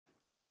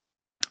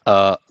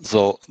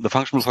So the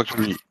function block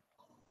factory,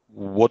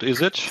 what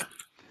is it?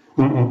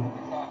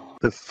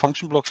 The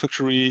function block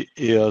factory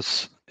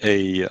is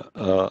a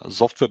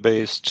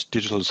software-based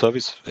digital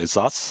service, a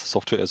SaaS,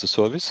 software as a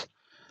service.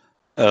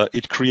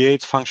 It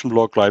creates function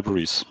block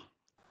libraries.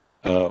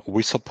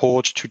 We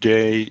support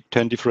today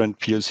 10 different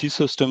PLC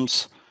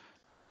systems,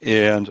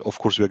 and of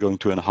course we're going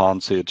to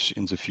enhance it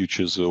in the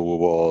future, so we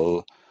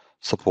will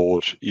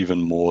support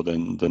even more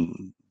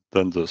than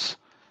this.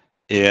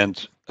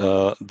 And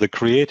the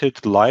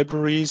created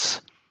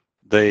libraries,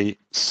 they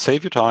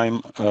save you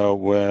time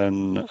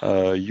when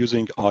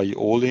using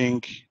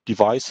IO-link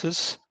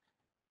devices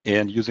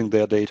and using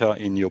their data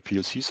in your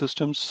PLC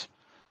systems.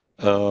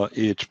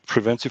 It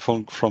prevents you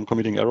from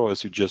committing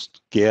errors. You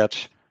just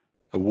get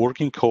a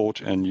working code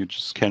and you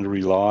just can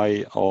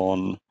rely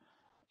on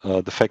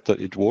the fact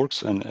that it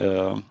works, and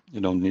you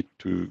don't need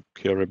to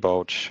care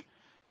about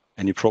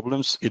any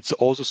problems. It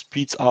also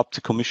speeds up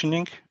the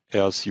commissioning,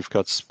 as you've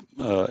got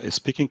a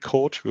speaking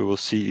code. We will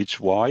see each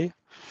why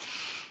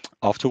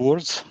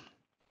afterwards.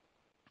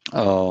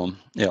 Yeah,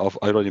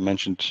 I already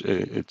mentioned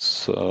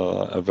it's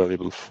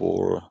available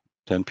for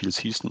 10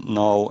 PLCs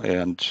now,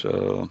 and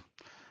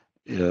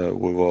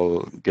we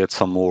will get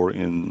some more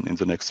in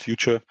the next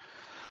future.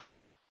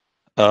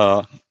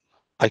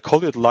 I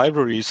call it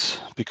libraries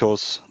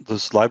because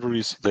these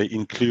libraries, they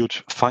include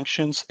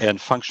functions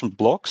and function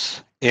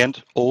blocks,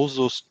 and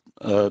also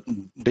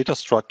data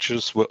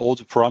structures where all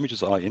the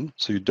parameters are in.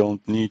 So you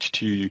don't need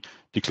to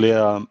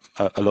declare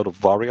a lot of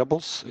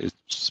variables. It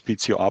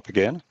speeds you up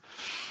again.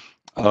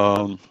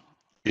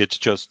 It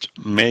just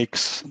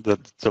makes the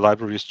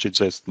libraries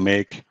just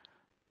make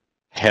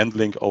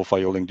handling of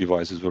IO-link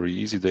devices very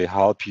easy. They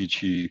help you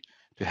to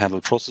handle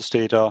process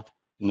data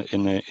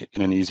in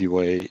an easy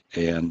way,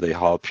 and they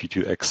help you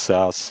to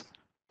access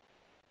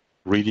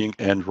reading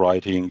and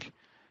writing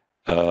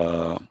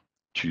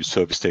to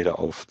service data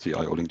of the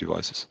IO-link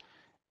devices.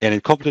 And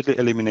it completely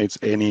eliminates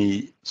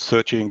any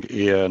searching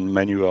in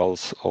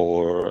manuals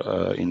or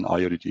in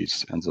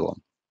IODDs and so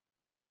on.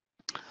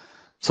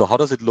 So how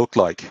does it look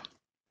like?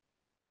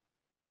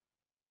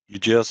 You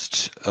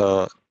just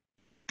go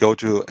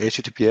to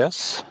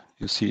HTTPS.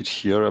 You see it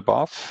here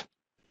above.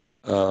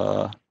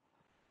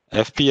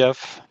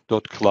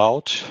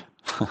 fpf.cloud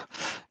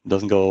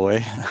doesn't go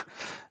away.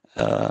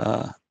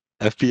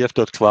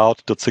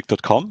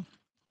 fpf.cloud.sig.com.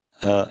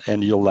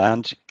 And you'll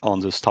land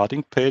on the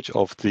starting page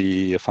of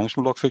the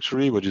function block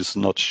factory, which is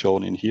not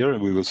shown in here,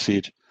 and we will see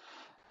it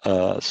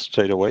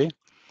straight away.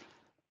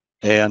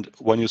 And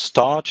when you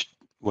start,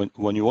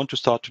 when you want to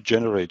start to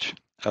generate,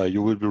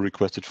 you will be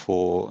requested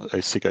for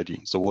a SIG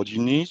ID. So what you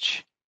need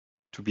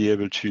to be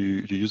able to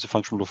use the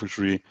function block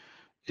factory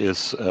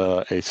is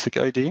a SIG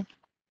ID.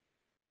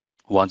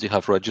 Once you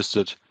have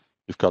registered,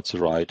 you've got the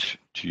right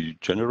to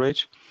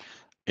generate,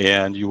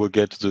 and you will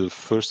get the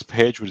first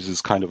page, which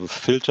is kind of a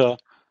filter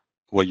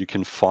where you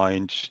can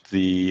find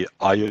the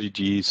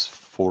IODDs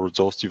for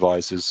those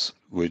devices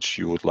which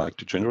you would like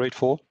to generate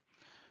for.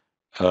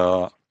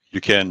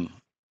 You can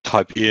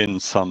type in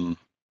some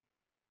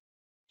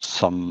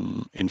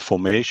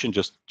information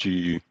just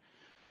to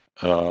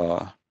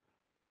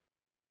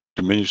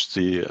diminish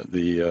the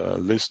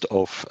list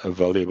of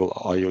available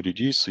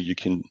IODDs. So you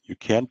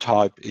can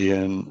type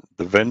in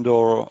the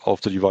vendor of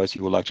the device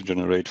you would like to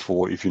generate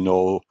for. If you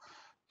know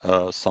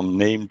some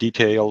name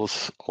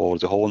details or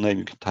the whole name,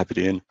 you can type it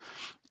in.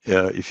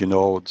 If you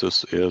know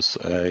this is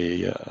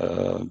a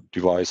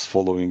device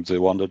following the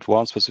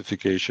 1.1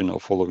 specification or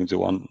following the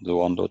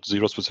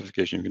 1.0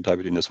 specification, you can type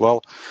it in as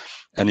well.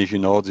 And if you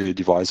know the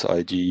device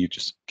ID, you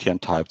just can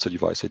type the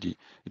device ID.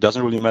 It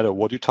doesn't really matter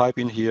what you type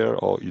in here,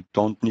 or you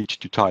don't need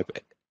to type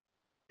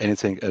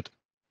anything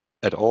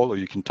at all, or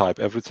you can type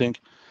everything.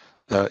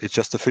 It's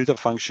just a filter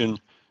function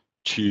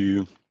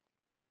to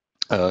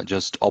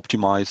just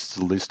optimize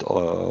the list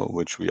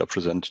which we are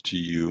presented to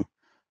you,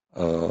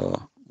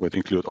 would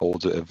include all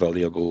the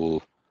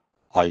available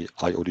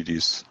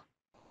IODDs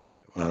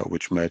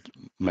which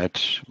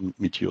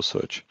meet your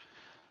search.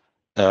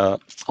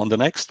 On the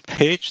next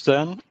page,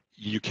 then,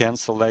 you can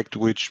select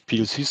which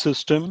PLC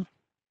system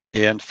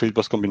and field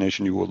bus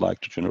combination you would like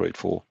to generate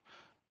for.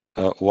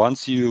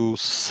 Once you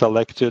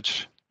selected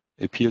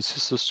a PLC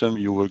system,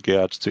 you will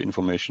get the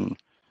information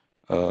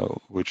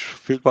which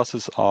field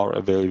buses are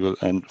available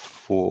and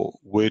for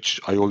which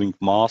IO-link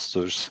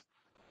masters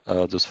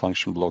these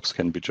function blocks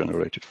can be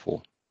generated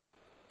for.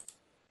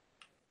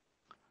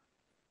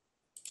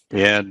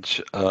 And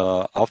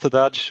after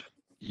that,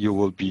 you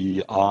will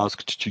be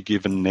asked to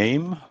give a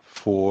name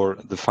for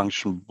the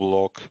function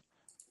block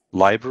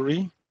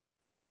library.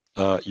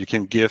 You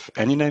can give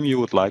any name you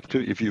would like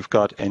to. If you've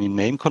got any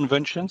name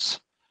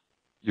conventions,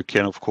 you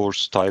can, of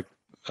course, type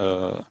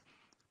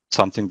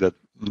something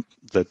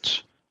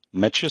that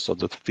matches or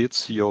that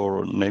fits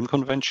your name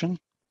convention.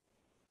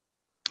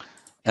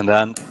 And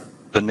then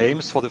the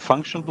names for the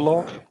function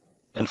block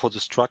and for the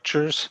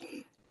structures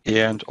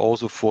and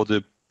also for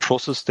the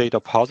process data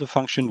parser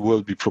function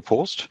will be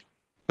proposed,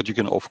 but you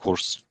can, of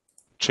course,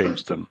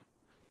 change them.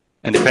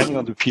 And depending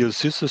on the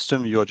PLC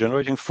system you are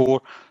generating for,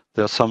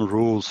 there are some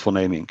rules for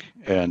naming,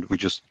 and we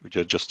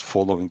are just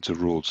following the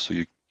rules. So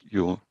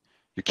you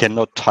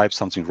cannot type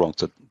something wrong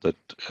that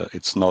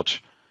it's not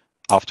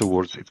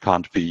afterwards. It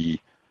can't be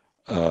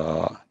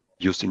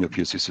used in your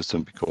PLC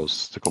system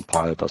because the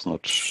compiler does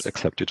not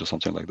accept it or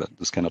something like that.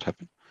 This cannot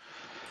happen.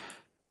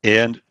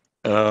 And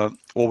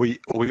what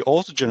we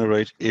also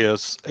generate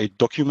is a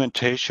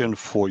documentation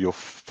for your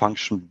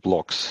function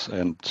blocks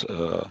and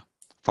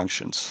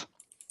functions.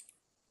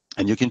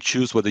 And you can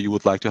choose whether you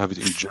would like to have it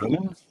in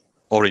German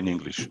or in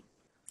English.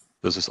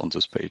 This is on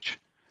this page.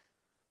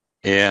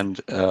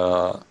 And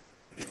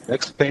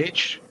next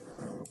page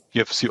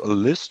gives you a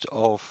list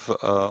of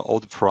all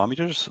the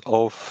parameters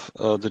of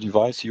the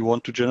device you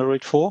want to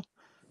generate for.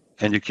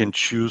 And you can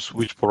choose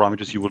which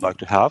parameters you would like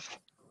to have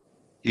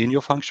in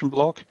your function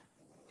block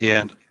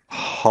and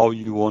how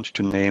you want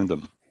to name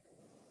them,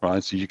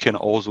 right? So you can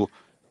also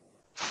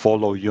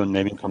follow your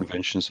naming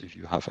conventions if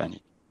you have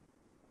any.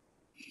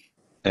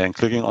 And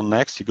clicking on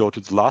next, you go to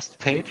the last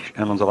page.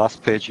 And on the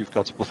last page, you've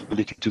got the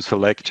possibility to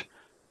select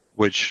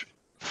which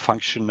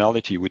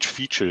functionality, which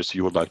features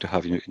you would like to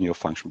have in your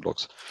function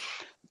blocks.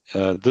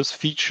 These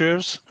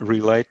features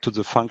relate to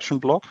the function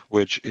block,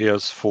 which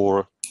is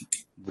for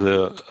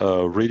the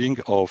reading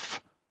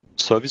of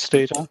service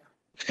data,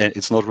 and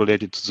it's not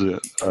related to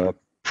the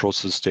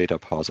process data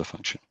parser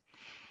function.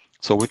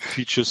 So which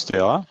features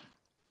there are?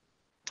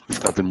 We've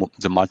got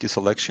the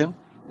multi-selection.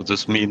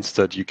 This means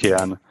that you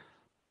can,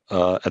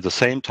 at the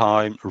same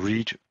time,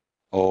 read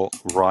or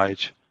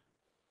write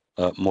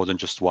more than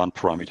just one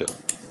parameter.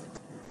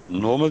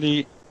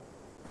 Normally,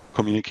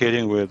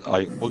 communicating with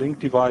IO-link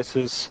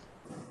devices,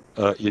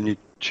 you need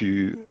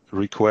to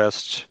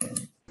request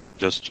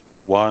just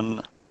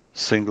one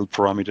single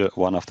parameter,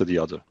 one after the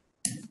other.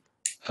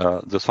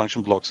 The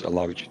function blocks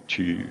allow you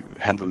to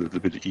handle it a little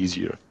bit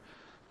easier.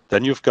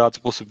 Then you've got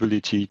the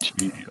possibility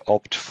to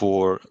opt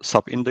for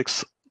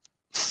sub-index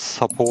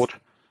support.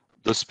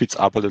 This speeds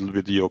up a little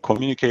bit your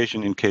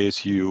communication in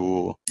case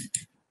you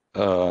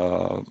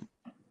are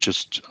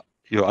just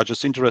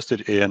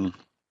interested in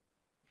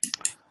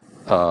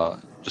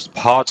just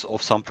parts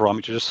of some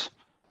parameters.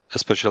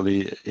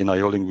 Especially in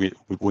IO-link,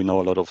 we know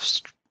a lot of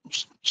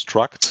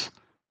structs,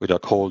 which are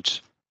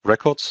called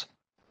records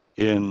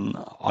in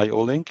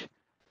IO-link.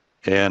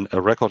 And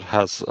a record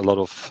has a lot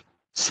of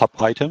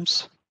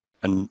sub-items,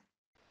 and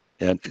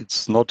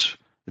it's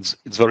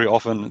very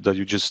often that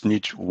you just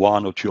need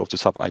one or two of the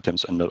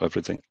sub-items and not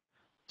everything.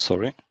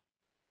 Sorry.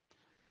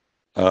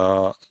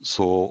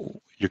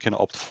 So you can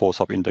opt for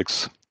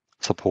sub-index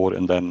support,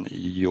 and then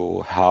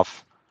you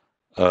have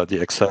the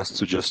access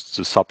to just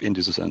the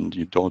sub-indices, and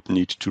you don't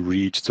need to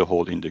read the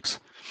whole index.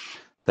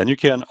 Then you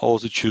can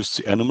also choose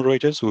the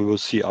enumerators. We will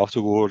see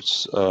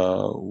afterwards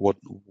what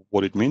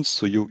it means.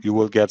 So you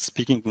will get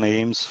speaking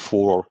names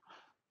for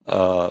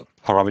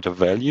parameter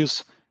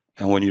values,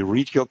 and when you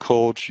read your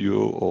code,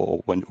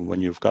 or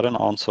when you've got an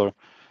answer,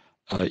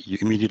 you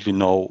immediately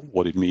know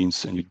what it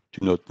means, and you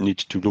do not need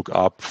to look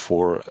up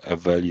for a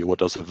value. What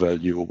does a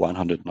value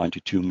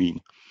 192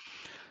 mean?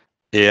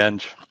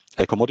 And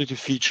a commodity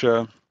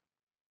feature,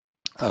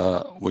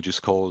 which is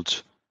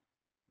called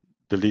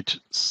delete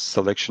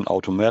selection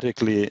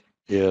automatically,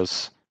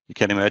 is you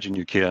can imagine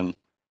you can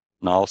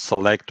now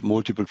select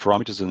multiple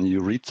parameters and you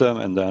read them,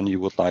 and then you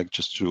would like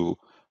just to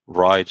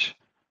write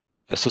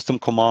a system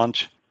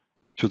command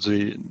to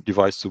the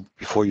device. So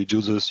before you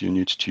do this, you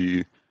need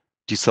to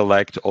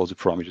deselect all the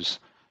parameters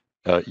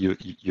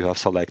you have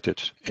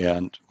selected.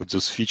 And with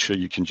this feature,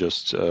 you can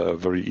just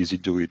very easy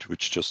do it with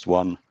just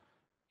one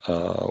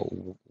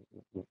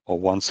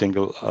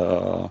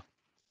single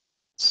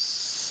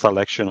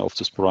selection of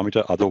this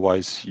parameter.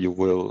 Otherwise, you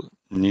will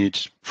need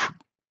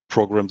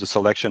program the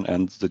selection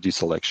and the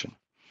deselection.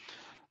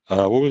 We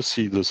will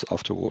see this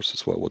afterwards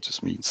as well, what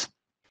this means.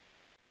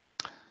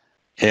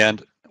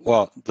 And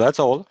well, that's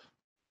all.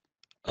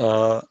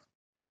 And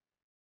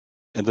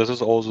this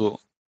is also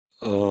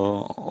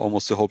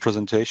almost the whole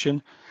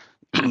presentation.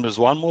 There's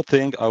one more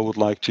thing I would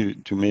like to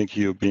make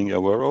you being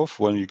aware of.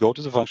 When you go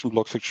to the function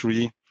block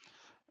factory,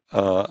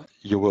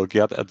 you will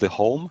get at the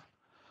home,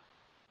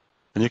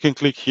 and you can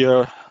click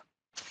here,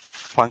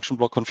 function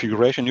block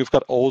configuration. You've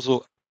got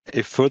also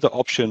a further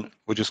option,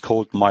 which is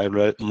called My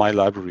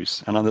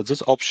Libraries. And under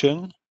this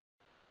option,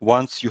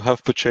 once you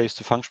have purchased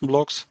the function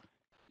blocks,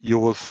 you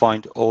will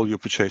find all your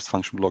purchased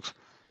function blocks,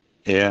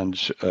 and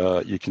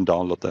you can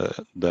download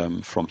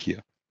them from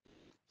here.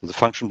 So the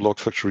function block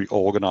factory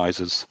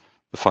organizes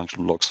the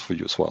function blocks for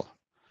you as well.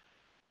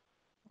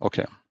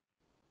 Okay.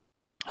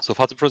 So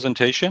for the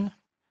presentation,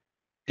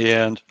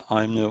 and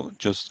I'm now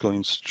just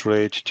going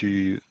straight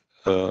to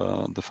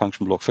the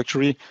function block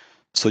factory.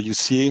 So you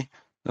see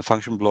the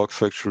function block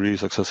factory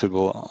is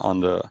accessible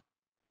under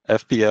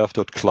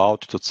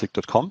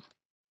fbf.cloud.sig.com,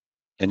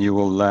 and you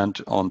will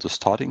land on the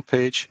starting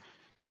page.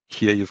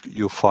 Here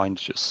you'll find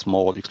a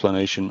small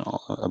explanation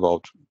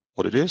about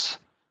what it is,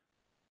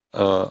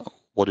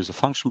 what is a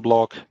function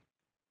block,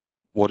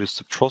 what is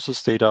the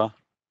process data,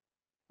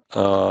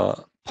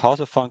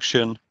 parser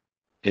function,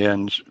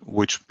 and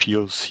which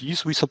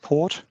PLCs we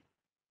support.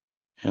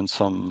 and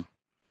some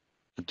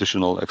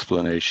additional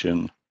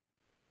explanation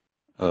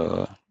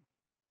to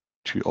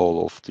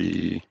all of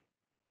the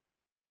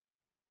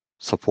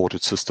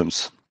supported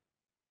systems,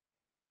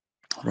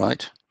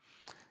 right?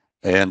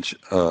 And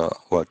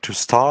well, to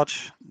start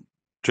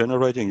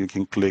generating, you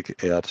can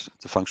click at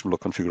the function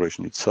block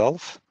configuration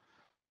itself,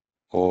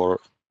 or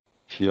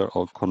here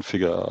I'll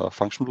configure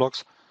function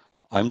blocks.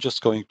 I'm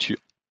just going to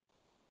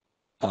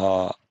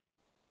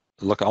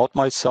log out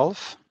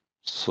myself,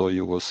 so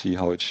you will see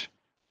how it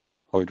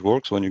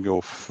works when you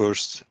go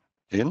first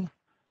in.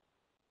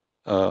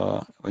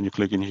 When you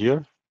click in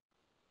here,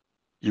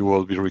 you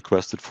will be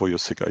requested for your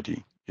SIG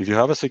ID. If you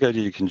have a SIG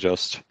ID, you can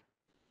just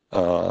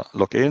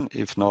log in.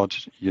 If not,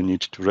 you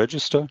need to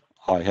register.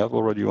 I have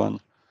already one,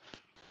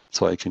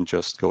 so I can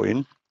just go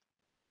in,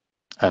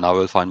 and I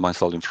will find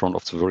myself in front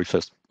of the very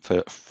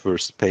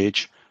first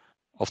page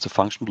of the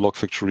function block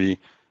factory,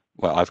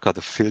 where I've got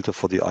a filter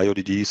for the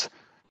IODDs.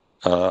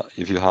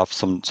 If you have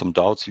some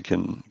doubts, you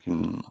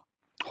can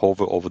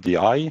hover over the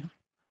I,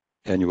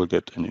 and you will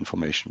get an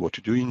information what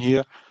to do in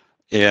here.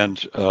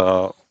 And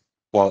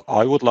well,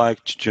 I would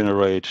like to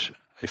generate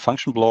a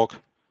function block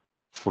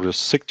for the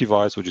SIG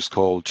device, which is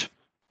called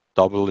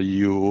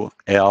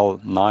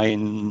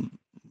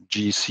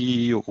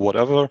WL9GC or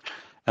whatever.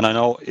 And I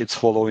know it's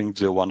following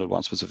the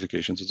 1.1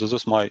 specifications. So this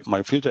is my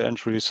filter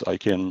entries. I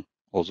can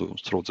also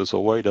throw this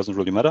away, it doesn't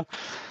really matter.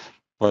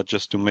 But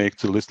just to make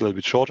the list a little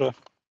bit shorter,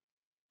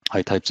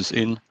 I type this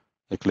in,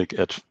 I click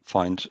at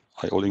find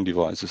IO-link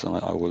devices, and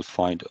I will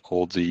find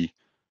all the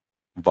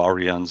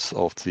variants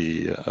of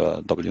the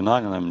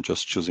W9, and I'm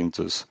just choosing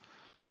this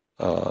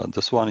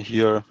one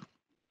here,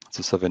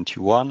 the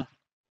 71.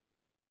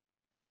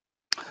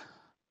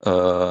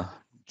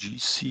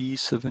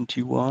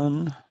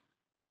 GC71.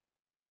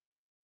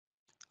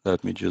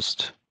 Let me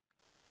just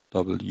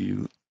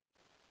WGC.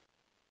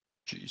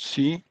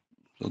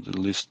 So the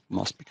list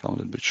must become a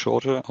little bit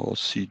shorter, or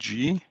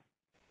CG.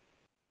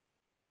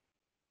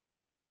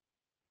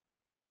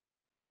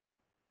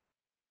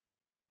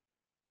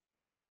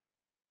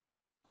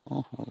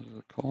 Oh, how is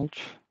it called?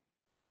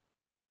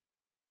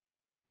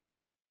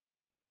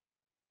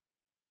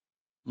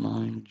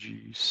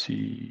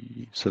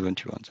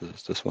 9GC71. This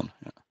is this one.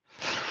 Yeah.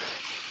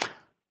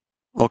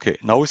 Okay,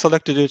 now we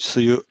selected it. So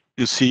you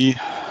see,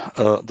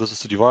 this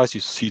is the device.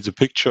 You see the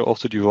picture of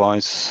the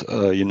device.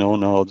 You know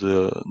now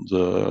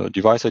the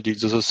device ID.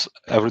 This is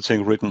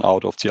everything written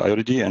out of the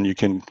IODD, and you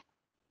can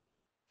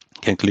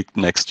click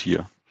next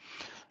here.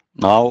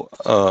 Now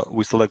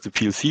we select the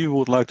PLC we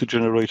would like to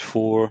generate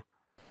for.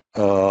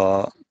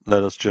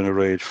 Let us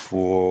generate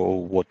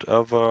for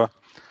whatever.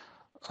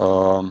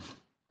 Now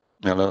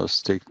let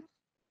us take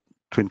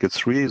TwinGate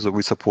 3. So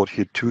we support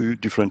here 2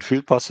 different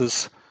field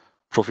buses,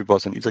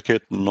 Profibus and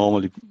EtherCAT.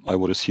 Normally, I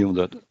would assume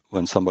that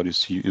when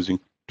somebody's using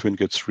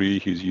TwinGate 3,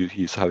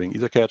 he's having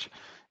EtherCAT.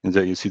 And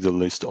there you see the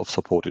list of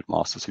supported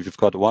masters. If you've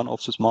got one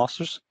of these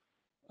masters,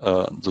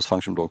 this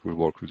function block will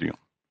work with you.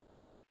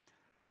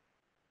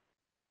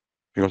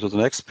 We go to the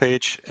next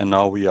page, and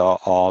now we are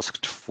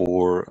asked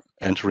for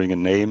entering a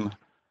name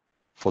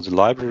for the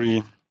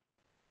library.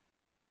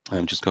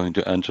 I'm just going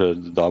to enter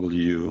the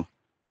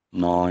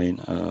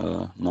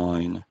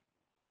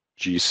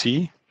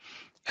W9GC,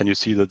 and you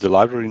see that the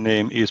library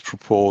name is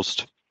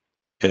proposed.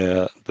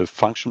 The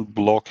function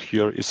block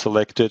here is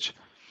selected.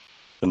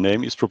 The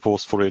name is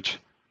proposed for it.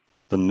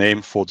 The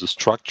name for the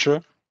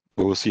structure.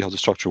 We will see how the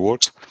structure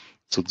works.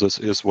 So this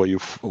is where you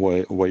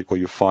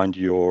find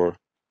your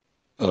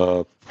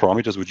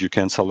parameters which you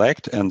can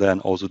select, and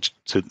then also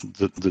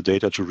the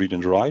data to read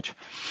and write.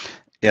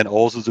 And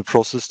also the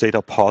process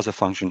data parser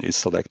function is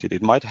selected.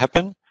 It might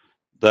happen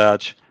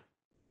that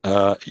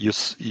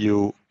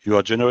you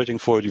are generating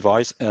for a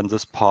device and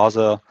this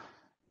parser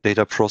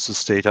data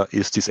process data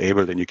is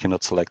disabled and you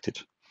cannot select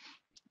it.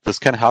 This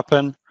can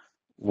happen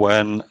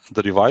when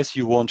the device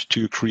you want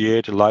to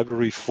create a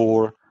library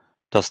for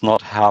does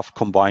not have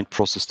combined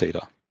process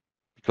data,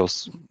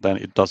 because then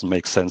it doesn't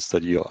make sense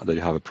that you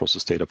have a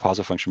process data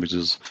parser function,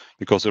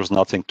 because there's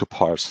nothing to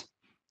parse.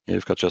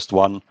 You've got just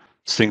one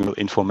single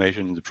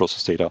information in the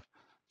process data,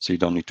 so you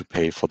don't need to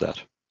pay for that.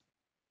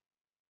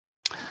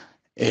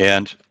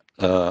 And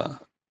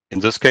in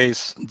this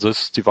case,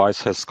 this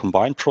device has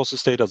combined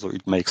process data, so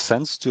it makes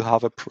sense to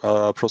have a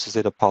process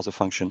data parser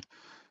function,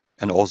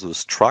 and also a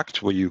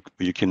struct where you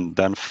can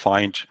then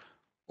find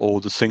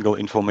all the single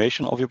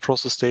information of your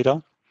process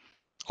data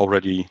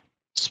already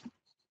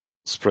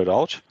spread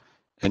out.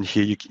 And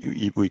here you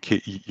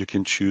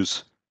can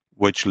choose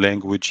which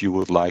language you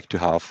would like to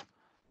have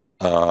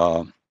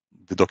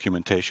the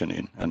documentation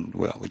in, and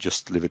well, we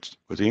just leave it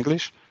with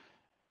English.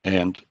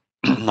 And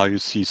now you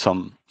see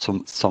some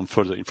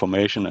further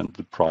information and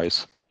the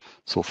price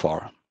so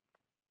far.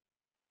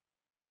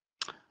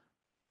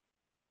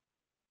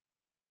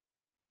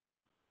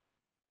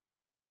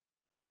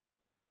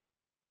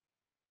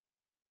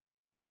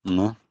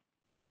 No.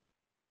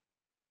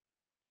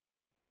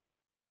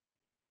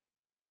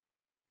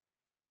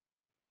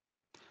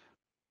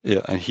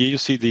 Yeah, and here you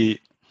see the.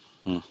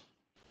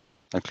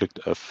 I clicked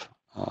F.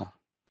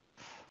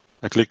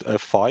 I clicked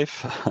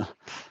F5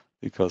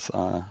 because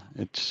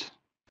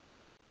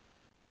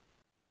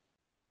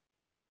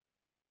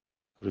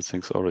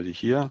everything's already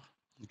here.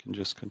 You can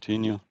just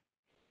continue.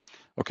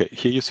 Okay,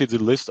 here you see the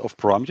list of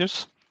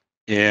parameters,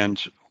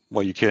 and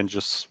well, you can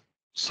just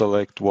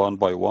select one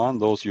by one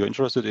those you're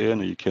interested in.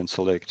 You can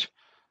select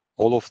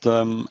all of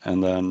them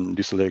and then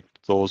deselect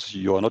those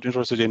you are not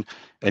interested in.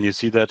 And you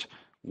see that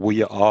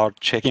we are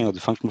checking, or the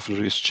function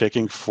filter is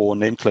checking for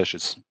name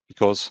clashes,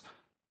 because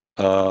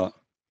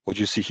what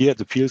you see here,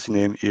 the PLC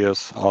name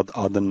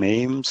are the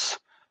names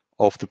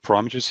of the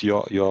parameters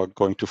you're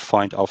going to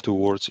find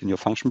afterwards in your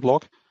function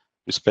block,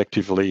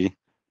 respectively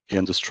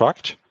in the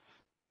struct.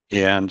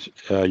 And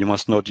you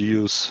must not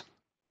use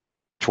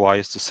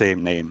twice the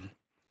same name.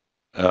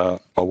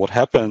 But what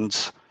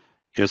happens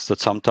is that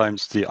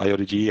sometimes the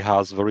IODD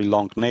has very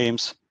long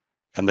names,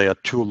 and they are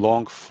too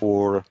long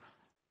for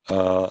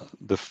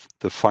the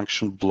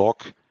function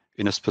block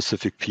in a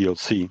specific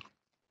PLC.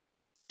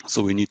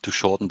 So we need to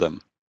shorten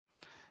them.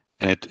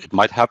 And it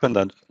might happen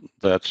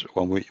that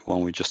when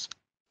we just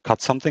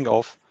cut something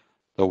off,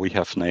 that we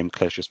have name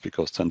clashes,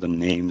 because then the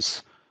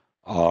names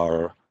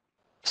are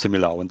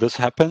similar. When this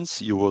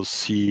happens, you will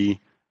see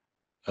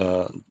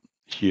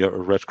here a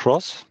red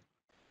cross.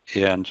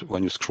 And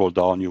when you scroll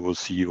down, you will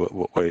see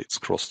where it's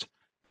crossed.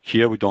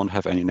 Here we don't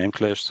have any name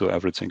clash, so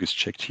everything is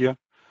checked here.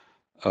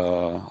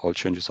 All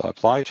changes are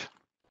applied,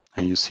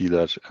 and you see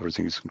that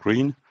everything is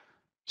green.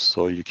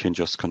 So you can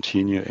just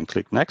continue and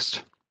click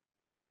next.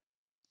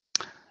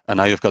 And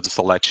now you've got the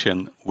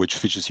selection which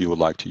features you would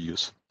like to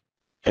use.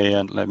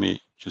 And let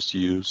me just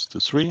use the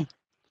 3.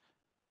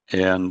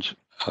 And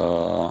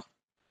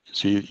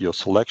see your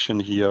selection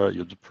here,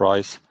 the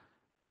price,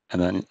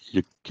 and then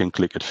you can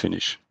click at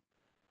finish.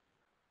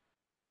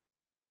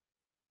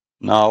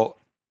 Now,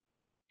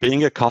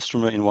 being a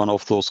customer in one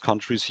of those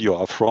countries you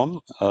are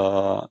from,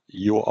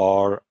 you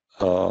are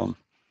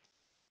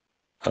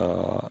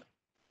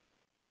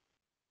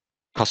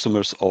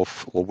customers of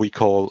what we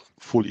call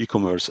full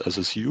e-commerce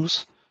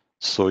SSUs.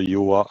 So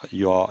you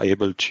are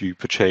able to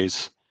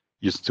purchase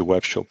using the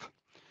web shop.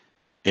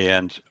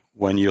 And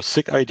when your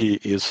SIG ID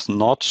is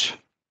not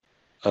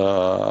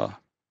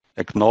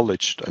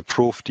acknowledged,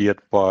 approved yet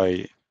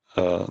by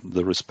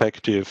the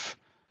respective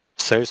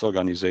sales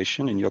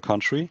organization in your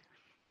country,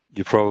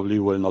 you probably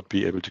will not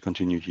be able to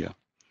continue here.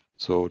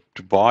 So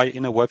to buy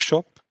in a web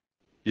shop,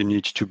 you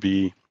need to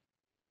be,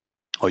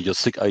 or your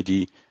SIG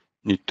ID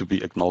need to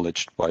be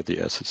acknowledged by the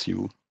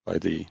SSU, by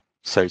the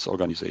sales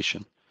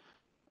organization.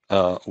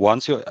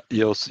 Once your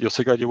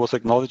SIG ID was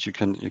acknowledged, you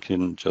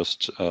can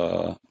just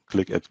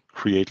click at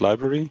Create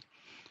Library,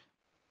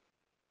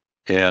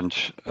 and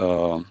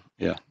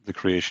yeah, the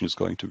creation is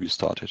going to be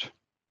started.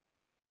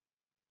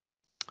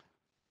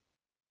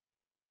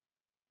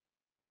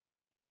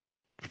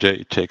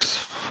 Today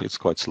it's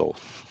quite slow.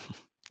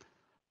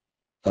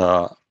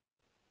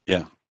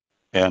 Yeah,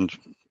 and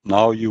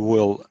now you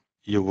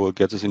will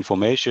get this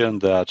information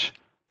that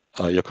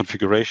your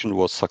configuration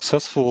was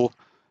successful,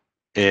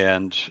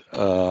 and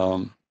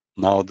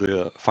now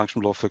the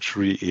function block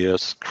factory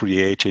is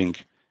creating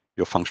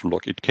your function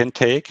block. It can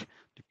take,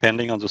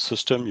 depending on the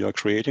system you are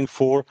creating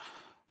for,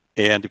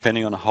 and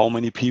depending on how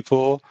many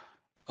people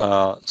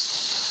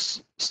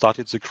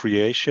started the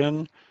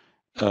creation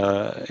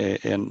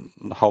and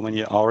how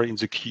many are in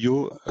the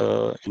queue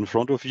in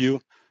front of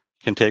you,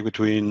 can take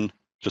between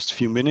just a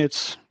few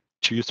minutes,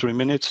 2-3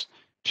 minutes,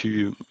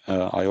 to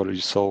I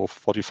already saw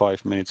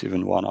 45 minutes,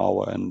 even 1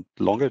 hour and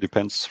longer.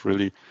 Depends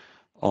really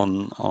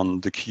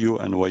on the queue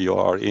and where you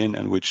are in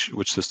and which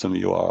system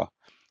you are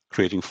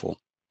creating for.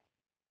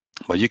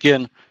 But you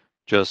can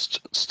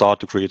just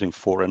start creating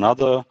for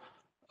another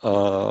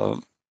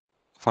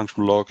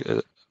function block.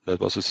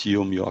 Let us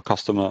assume you are a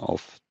customer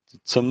of the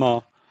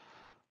Zimmer,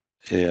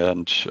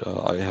 and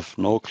I have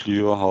no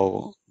clue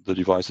how the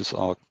devices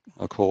are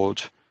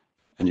called,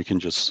 and you can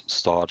just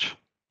start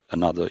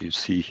another. You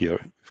see here,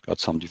 you've got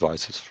some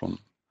devices from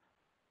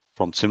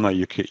Zimmer.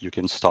 You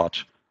can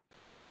start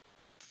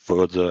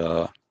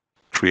further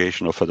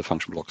creation of further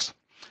function blocks.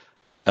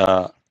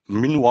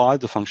 Meanwhile,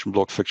 the function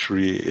block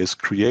factory is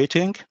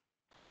creating,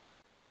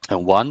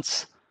 and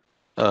once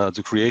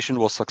the creation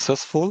was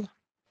successful,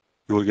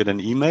 you will get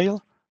an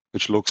email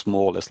which looks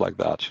more or less like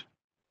that.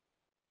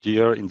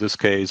 Here, in this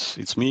case,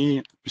 it's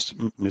me,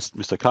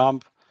 Mr.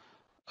 Kamp.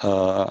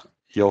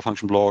 Your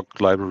function block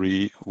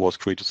library was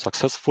created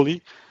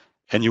successfully,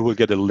 and you will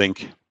get a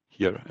link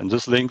here. And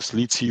this link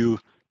leads you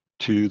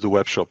to the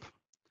web shop.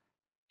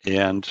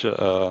 And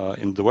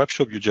in the web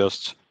shop, you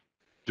just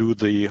do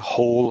the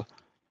whole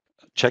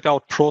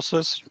checkout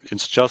process.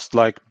 It's just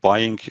like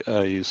buying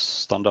a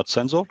standard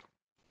sensor.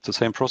 It's the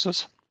same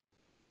process.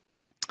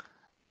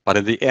 But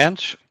at the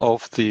end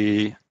of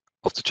the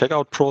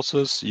checkout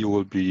process, you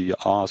will be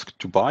asked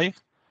to buy.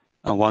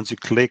 And once you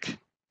click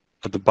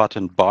at the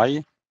button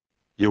buy,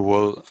 you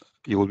will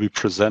be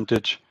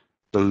presented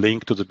the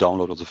link to the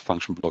download of the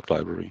function block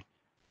library.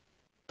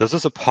 This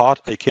is a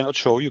part I cannot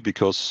show you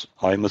because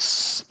I'm a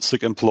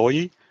SIG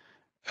employee,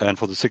 and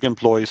for the SIG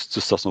employees,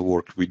 this doesn't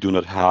work. We do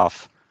not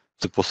have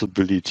the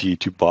possibility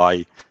to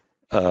buy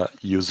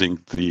using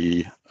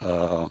the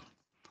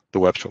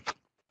web shop.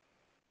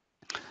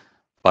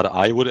 But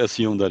I would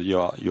assume that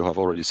you have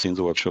already seen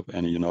the web shop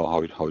and you know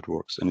how it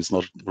works, and it's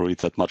not really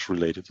that much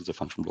related to the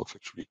function block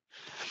factory.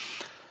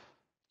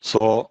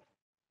 So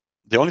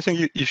the only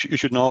thing you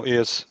should know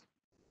is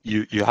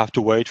you have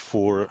to wait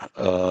for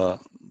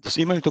this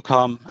email to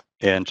come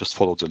and just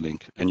follow the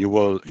link, and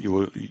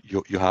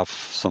you have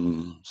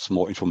some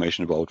more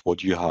information about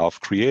what you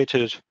have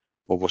created,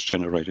 what was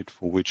generated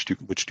for which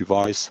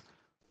device,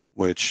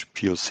 which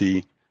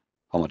PLC,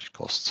 how much it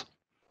costs.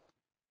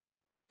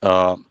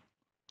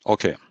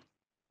 Okay.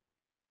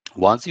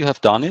 Once you have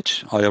done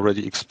it, I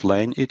already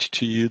explained it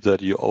to you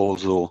that you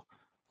also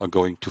are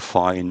going to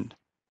find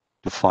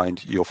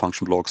your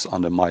function blocks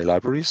under My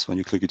Libraries. When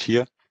you click it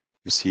here,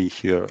 you see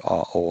here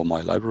are all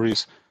My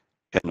Libraries,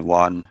 and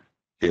one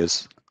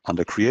is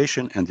under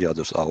creation and the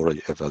others are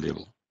already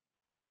available.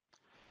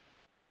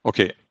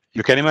 Okay,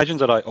 you can imagine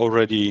that I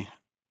already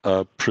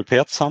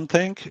prepared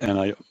something and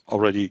I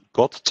already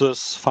got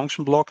this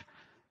function block,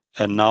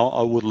 and now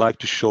I would like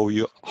to show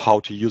you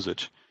how to use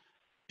it.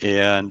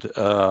 And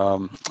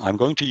I'm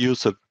going to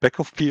use a back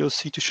of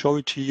PLC to show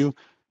it to you.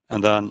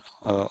 And then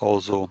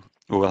also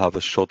we will have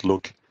a short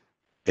look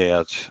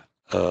at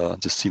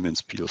the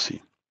Siemens PLC.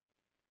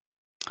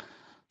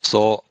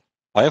 So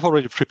I have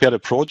already prepared a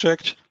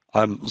project.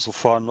 I'm so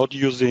far not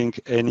using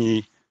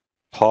any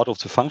part of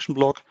the function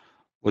block.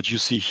 What you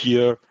see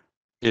here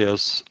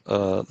is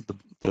the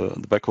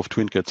back of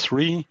TwinCAT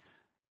 3.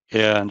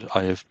 And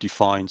I have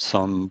defined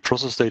some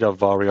process data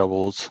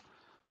variables.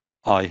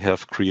 I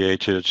have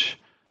created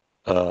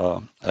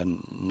a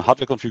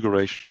hardware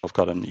configuration. I've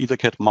got an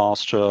EtherCAT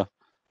master,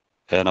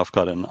 and I've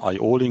got an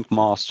IO-link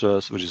master,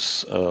 which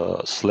is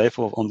a slave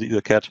on the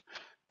EtherCAT.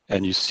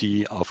 And you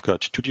see I've got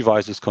two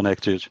devices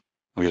connected.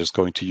 We're just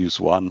going to use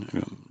one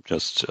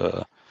just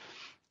to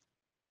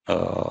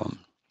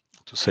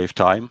save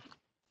time.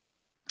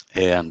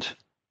 And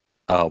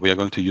we are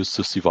going to use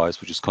this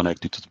device, which is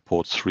connected to the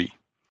port 3.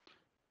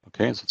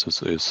 Okay, so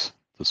this is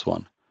this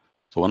one.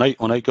 So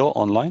when I go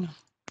online,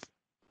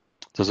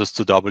 this is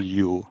the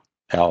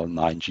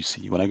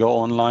WL9GC. When I go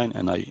online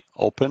and I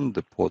open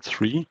the port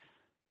 3,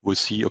 we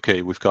see,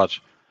 okay, we've got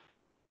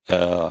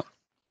a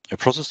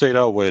process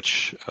data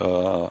which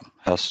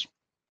has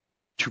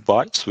 2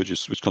 bytes,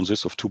 which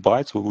consists of 2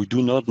 bytes, but we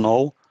do not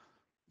know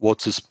what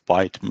this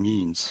byte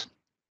means.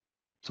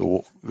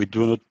 So we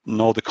do not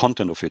know the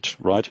content of it,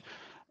 right?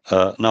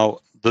 Now,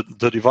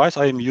 the device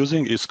I am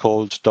using is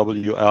called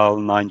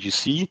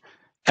WL9GC,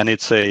 and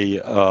it's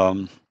a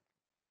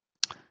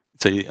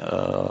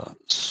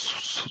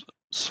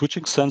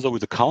switching sensor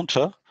with a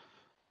counter.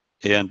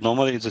 And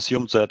normally it's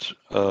assumed that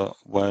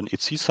when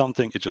it sees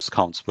something, it just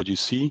counts. But you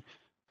see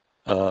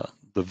the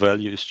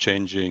value is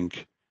changing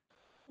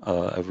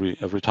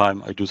every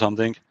time I do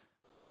something.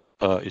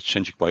 It's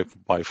changing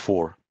by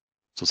 4.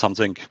 So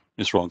something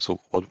is wrong. So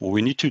what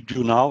we need to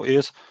do now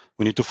is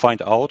we need to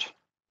find out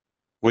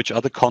which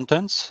are the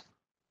contents,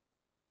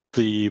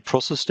 the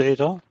process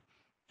data,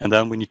 and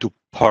then we need to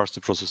parse the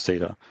process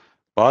data.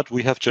 But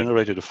we have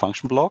generated a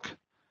function block,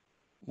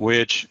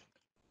 which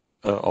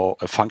or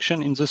a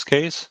function in this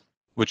case,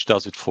 which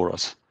does it for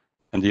us.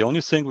 And the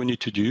only thing we need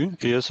to do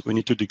is we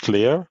need to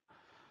declare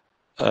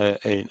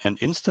an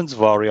instance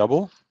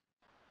variable,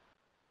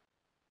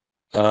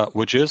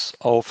 which is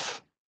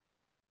of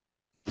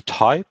the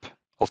type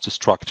of the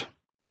struct.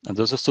 And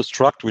this is the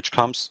struct which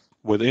comes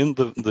within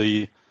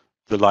the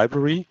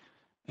library,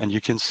 and you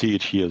can see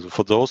it here. So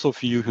for those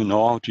of you who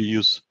know how to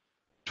use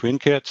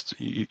TwinCAT,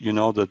 you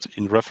know that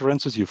in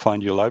references you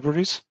find your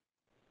libraries.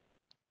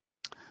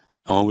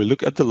 And when we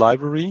look at the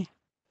library,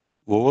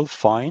 we will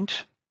find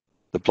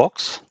the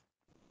blocks.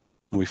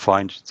 We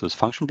find this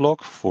function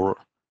block for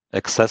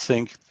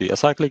accessing the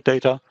acyclic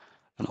data,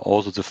 and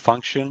also the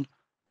function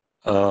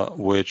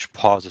which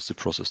parses the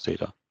process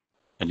data.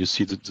 And you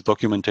see the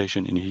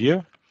documentation in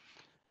here.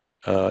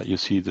 You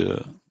see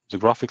the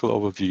graphical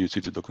overview, you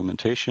see the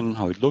documentation,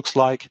 how it looks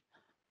like.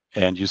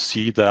 And you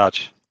see that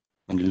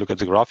when you look at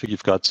the graphic,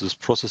 you've got this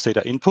process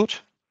data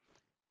input.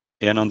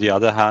 And on the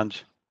other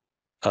hand,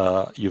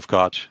 you've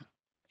got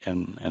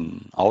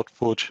an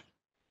output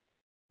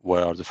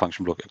where the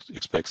function block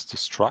expects the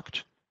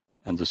struct.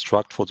 And the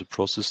struct for the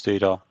process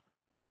data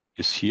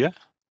is here.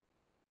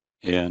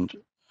 And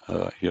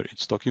here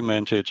it's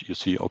documented. You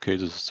see, okay,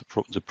 this is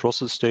the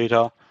process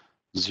data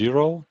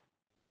 0.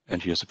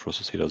 And here's the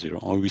process data 0.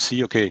 And we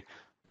see, okay,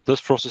 this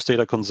process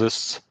data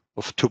consists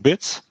of 2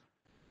 bits,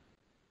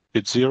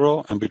 bit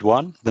 0 and bit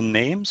 1. The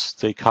names,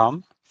 they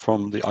come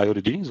from the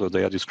IODD, so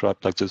they are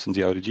described like this in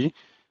the IODD.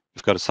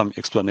 We've got some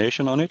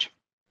explanation on it.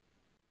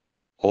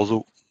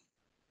 Also,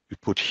 we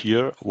put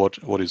here what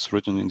is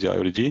written in the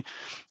IODD.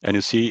 And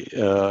you see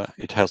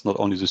it has not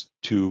only these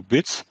 2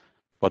 bits,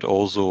 but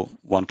also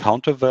one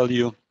counter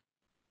value,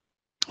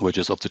 which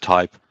is of the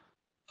type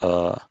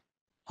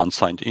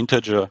unsigned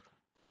integer.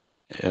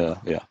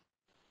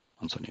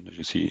 Unsigned integer.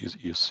 You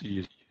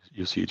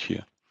see it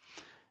here.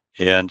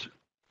 And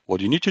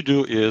what you need to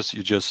do is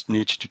you just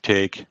need to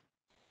take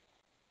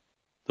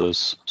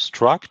this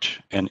struct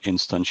and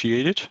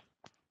instantiate it.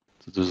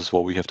 So this is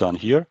what we have done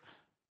here.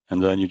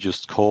 And then you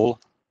just call,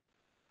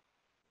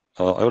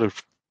 I would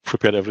have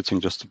prepared everything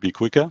just to be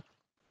quicker.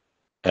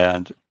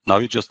 And now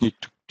you just need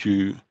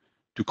to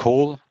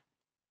call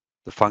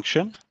the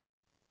function,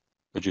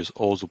 which is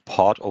also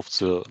part of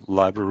the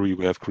library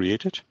we have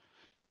created.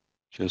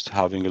 Just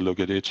having a look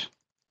at it,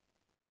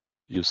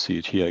 you see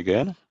it here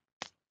again.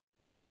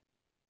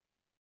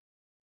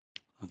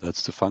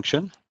 That's the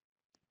function,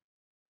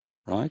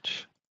 right?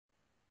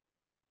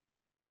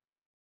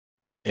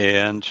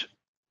 And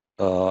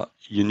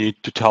you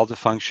need to tell the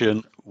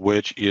function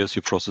which is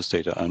your process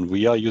data. And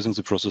we are using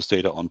the process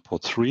data on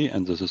port 3,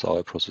 and this is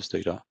our process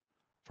data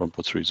from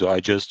port 3. So I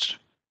just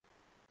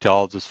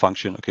tell this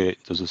function, okay,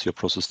 this is your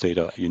process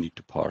data you need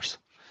to parse.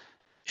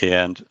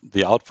 And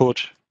the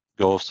output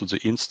goes to the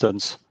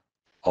instance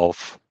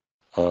of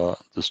the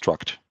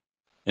struct.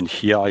 And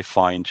here I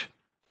find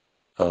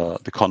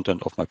the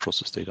content of my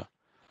process data.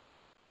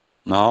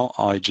 Now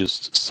I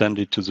just send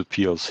it to the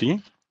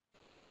PLC.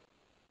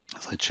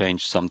 I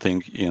change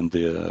something in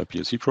the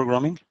PLC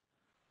programming.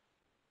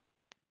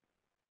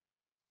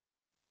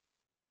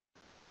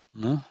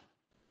 No.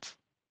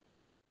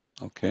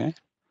 Okay.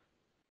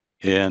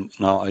 And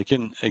now I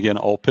can again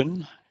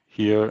open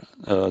here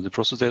the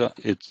process data.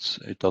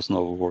 It does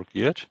not work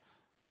yet.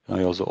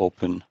 I also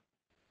open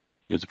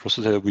here the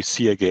process data. We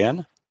see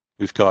again,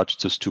 we've got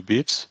just 2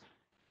 bits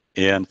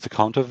and the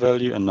counter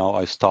value. And now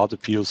I start the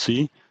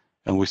PLC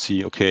and we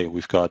see, okay,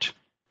 we've got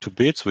 2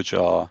 bits, which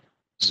are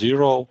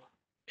 0,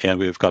 and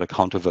we've got a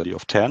counter value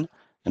of 10.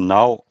 And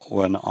now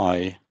when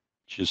I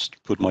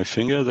just put my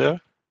finger there,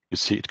 you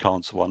see it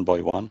counts 1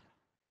 by 1,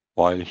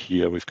 while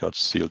here we've got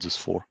still this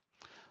 4.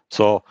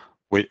 So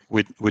we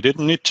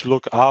didn't need to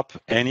look up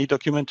any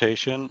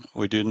documentation.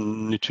 We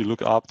didn't need to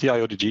look up the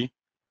IODD.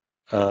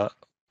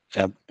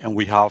 And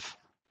we have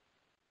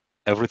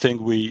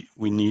everything we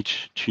need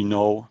to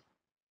know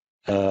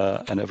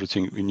and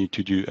everything we need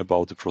to do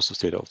about the process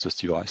data of this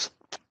device.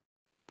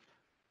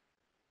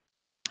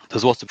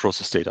 This was the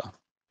process data.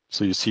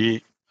 So you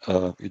see,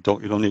 you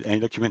don't need any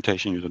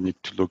documentation. You don't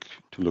need to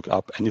look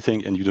up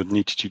anything, and you don't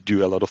need to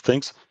do a lot of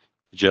things.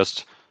 You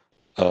just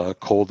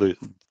call the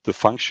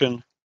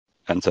function,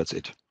 and that's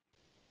it.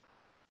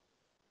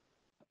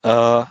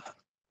 The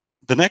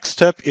next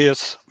step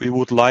is we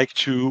would like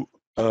to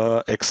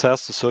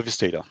access the service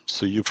data.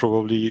 So you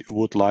probably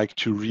would like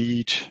to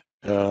read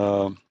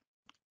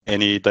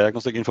any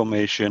diagnostic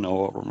information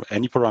or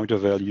any parameter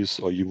values,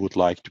 or you would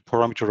like to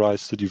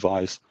parameterize the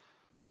device,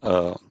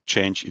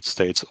 change its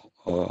states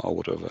or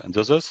whatever. And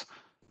this is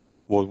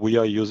what we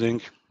are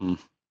using.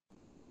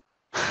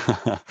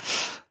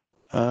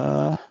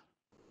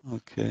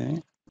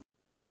 Okay.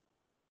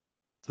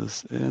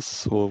 This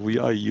is what we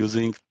are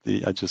using.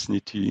 I just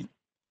need to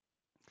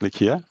click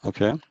here.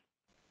 Okay.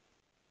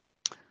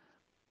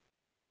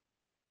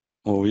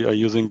 Well, we are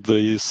using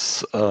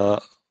this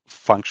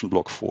function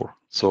block 4.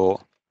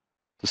 So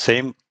the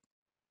same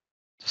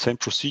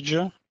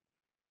procedure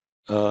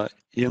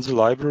in the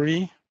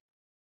library.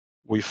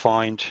 We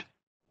find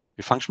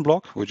a function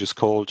block which is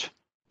called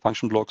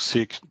function block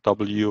sig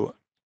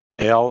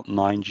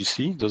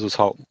WL9GC. This is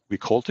how we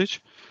called it,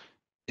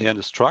 and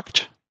a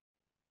struct.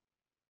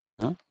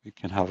 We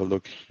can have a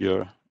look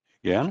here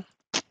again.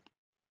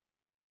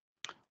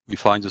 We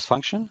find this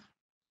function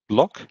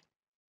block,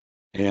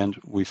 and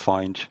we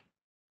find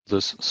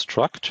this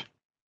struct,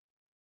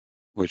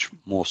 which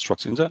more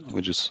structs in there,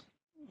 which is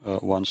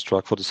one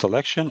struct for the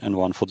selection and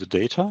one for the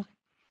data.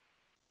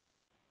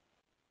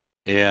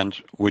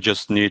 And we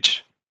just need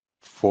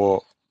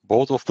for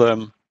both of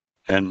them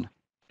an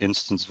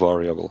instance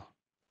variable.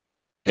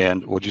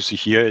 And what you see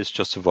here is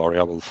just a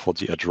variable for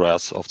the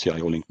address of the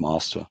IO-link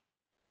master.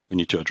 We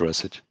need to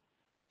address it.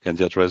 And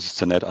the address is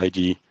the net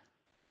ID.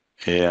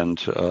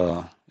 And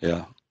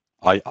yeah,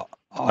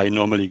 I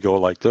normally go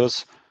like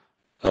this.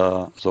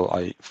 So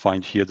I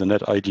find here the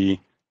net ID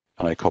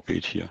and I copy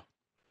it here.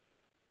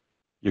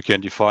 You can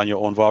define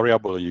your own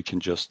variable, or you can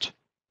just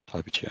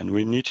type it here. And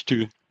we need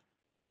to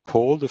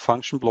call the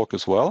function block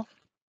as well.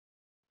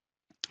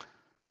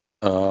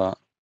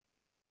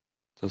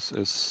 This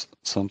is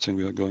something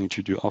we are going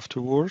to do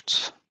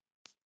afterwards.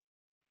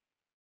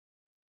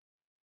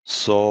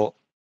 So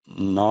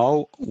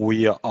now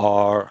we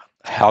are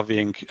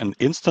having an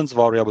instance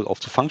variable of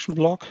the function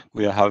block.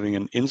 We are having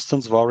an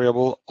instance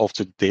variable of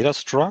the data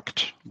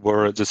struct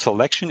where the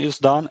selection is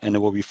done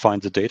and where we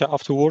find the data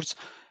afterwards.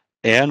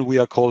 And we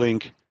are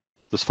calling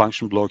this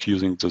function block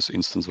using this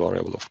instance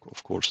variable,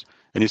 of course.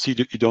 And you see,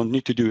 you don't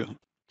need to do a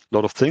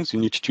lot of things. You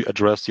need to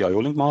address the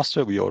IO-link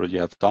master. We already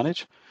have done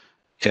it.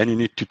 And you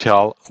need to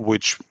tell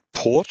which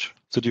port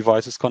the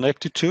device is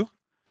connected to.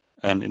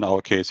 And in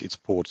our case, it's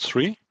port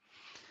 3.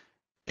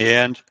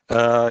 And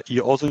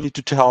you also need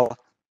to tell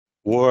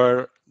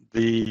where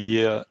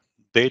the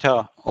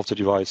data of the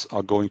device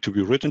are going to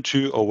be written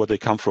to or where they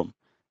come from.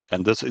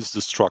 And this is the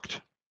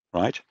struct,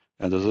 right?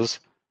 And this is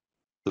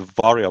the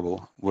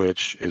variable,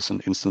 which is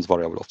an instance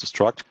variable of the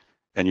struct.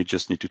 And you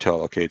just need to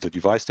tell, okay, the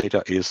device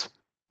data is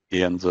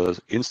in the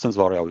instance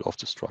variable of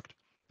the struct.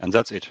 And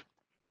that's it.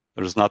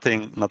 There is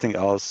nothing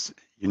else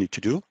you need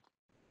to do.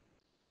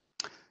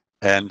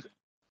 And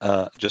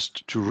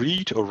just to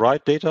read or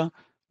write data,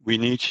 we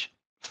need,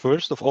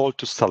 first of all,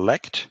 to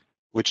select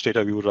which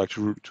data we would like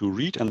to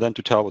read, and then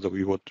to tell whether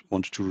we would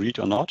want to read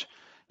or not.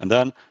 And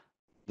then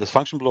this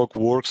function block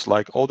works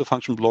like all the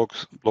function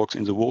blocks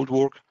in the world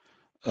work.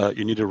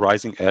 You need a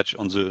rising edge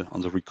on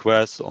the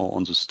request or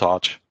on the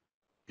start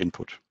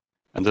input.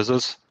 And this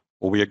is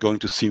what we are going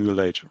to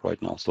simulate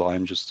right now. So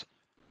I'm just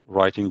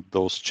writing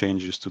those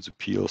changes to the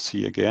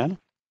PLC again.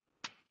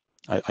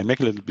 I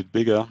make it a little bit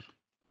bigger.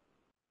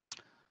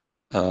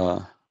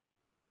 And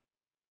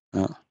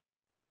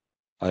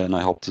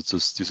I hope that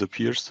this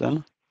disappears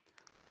then.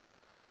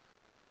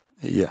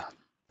 Yeah,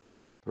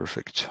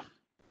 perfect.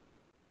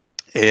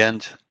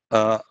 And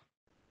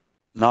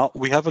now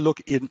we have a look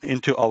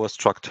into our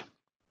struct.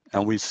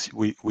 And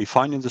we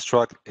find in the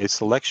struct a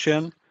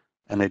selection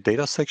and a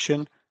data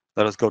section.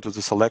 Let us go to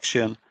the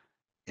selection.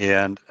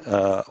 And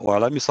well,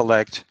 let me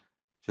select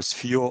just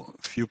few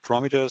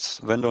parameters: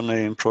 vendor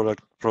name,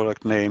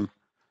 product name.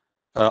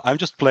 I'm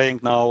just playing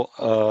now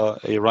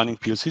a running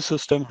PLC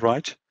system,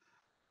 right?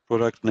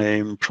 Product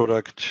name,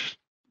 product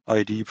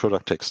ID,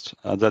 product text.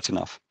 That's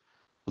enough.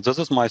 So this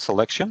is my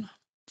selection.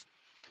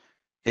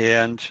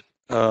 And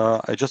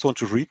I just want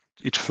to read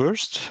it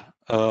first.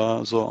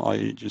 So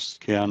I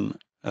just can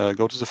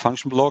go to the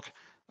function block.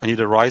 I need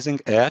a rising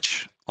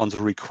edge on the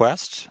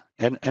request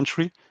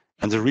entry,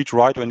 and the read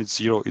write, when it's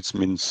 0, it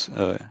means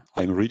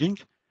I'm reading.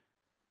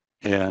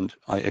 And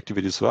I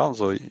activate as well.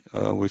 So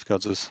we've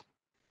got this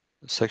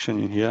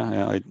section in here.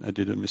 I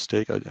did a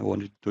mistake. I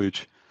wanted to do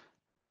it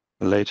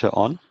later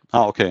on.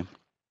 Okay.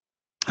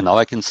 And now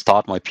I can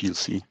start my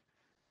PLC.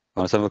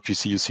 When I start my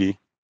PC, you see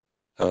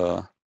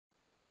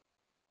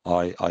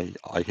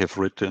I have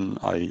written,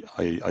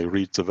 I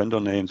read the vendor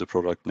name, the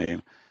product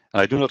name,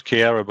 and I do not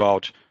care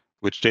about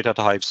which data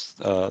types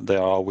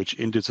there are, which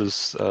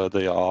indices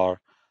they are.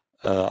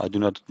 I do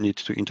not need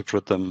to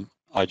interpret them.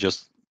 I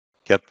just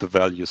get the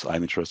values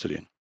I'm interested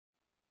in,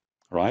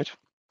 right?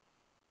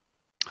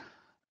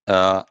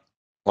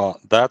 Well,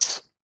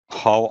 that's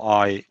how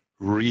I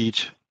read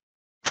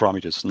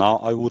parameters. Now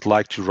I would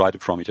like to write a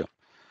parameter.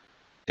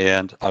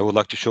 And I would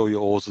like to show you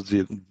also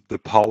the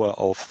power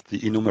of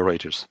the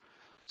enumerators.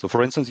 So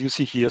for instance, you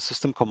see here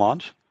system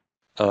command.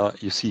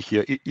 You see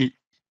here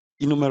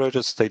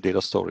enumerators state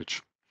data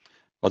storage.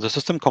 But the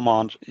system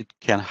command, it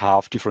can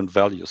have different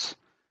values.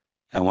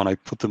 And when I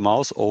put the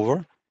mouse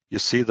over, you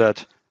see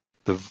that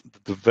the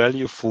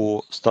value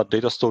for start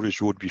data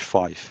storage would be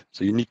 5.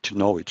 So you need to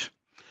know it.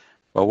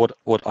 But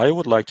what I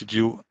would like to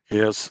do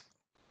is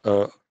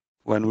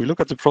when we look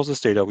at the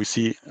process data, we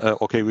see,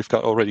 okay, we've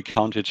got already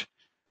counted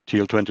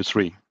till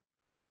 23.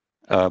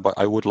 But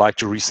I would like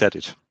to reset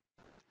it.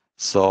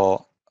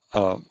 So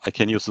I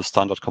can use the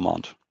standard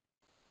command,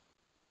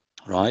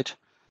 right?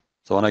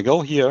 So when I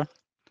go here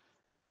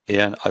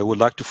and I would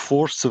like to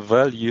force the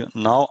value,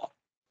 now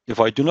if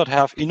I do not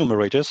have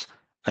enumerators,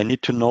 I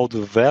need to know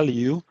the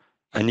value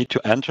I need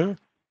to enter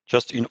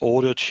just in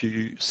order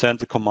to send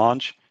the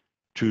command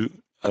to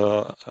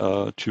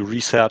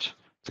reset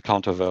the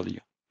counter value.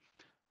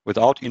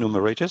 Without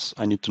enumerators,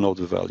 I need to know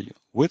the value.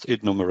 With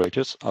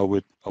enumerators, I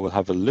will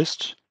have a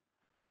list.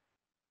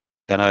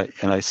 And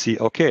I see,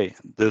 okay,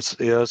 this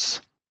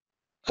is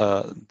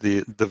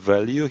the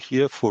value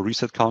here for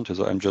reset counter.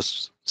 So I'm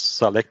just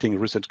selecting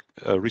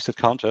reset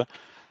counter,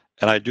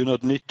 and I do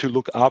not need to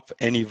look up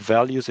any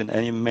values in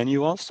any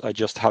manuals. I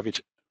just have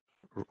it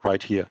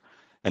right here.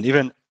 And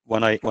even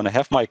when I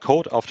have my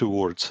code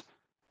afterwards,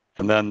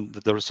 and then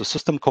there is a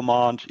system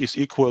command is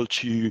equal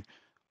to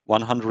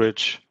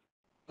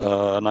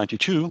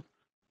 192,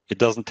 it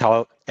doesn't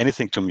tell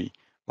anything to me.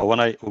 But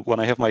when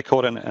I have my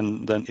code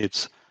and then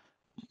it's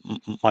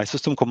my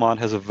system command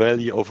has a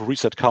value of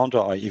reset counter,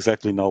 I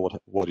exactly know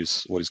what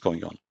is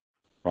going on,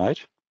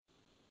 right?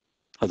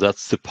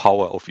 That's the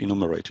power of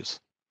enumerators.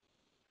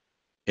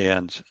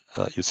 And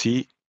you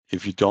see,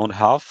 if you don't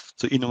have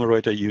the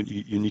enumerator,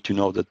 you need to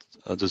know that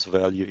this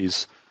value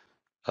is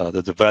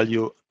that the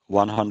value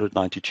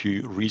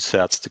 192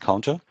 resets the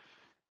counter.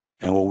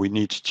 And what we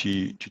need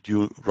to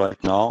do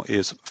right now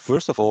is,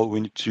 first of all,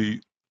 we need to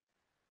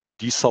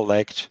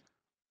deselect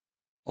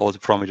all the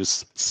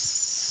parameters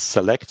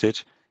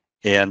selected.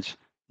 And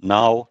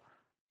now,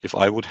 if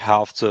I would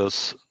have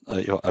this,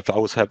 if I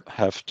would have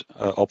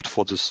opt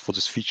for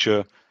this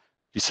feature,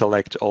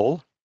 deselect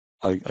all,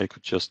 I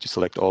could just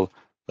deselect all.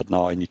 But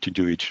now I need to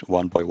do it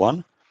one by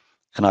one,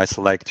 and I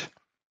select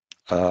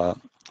the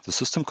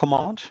system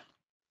command.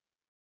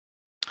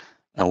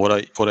 And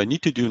what I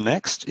need to do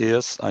next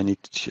is I need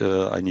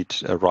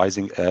a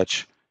rising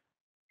edge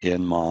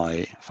in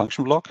my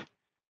function block,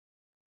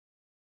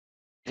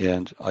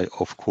 and I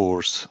of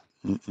course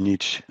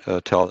need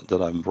tell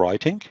that I'm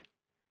writing.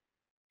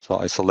 So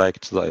I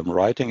select that I'm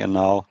writing, and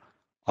now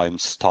I'm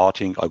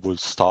starting. I will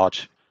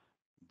start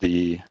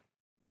the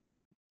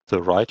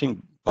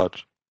writing,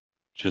 but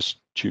just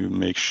to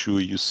make sure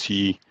you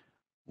see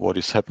what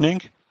is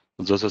happening.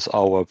 This is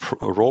our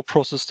raw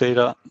process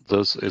data.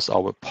 This is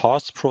our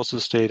parsed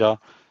process data.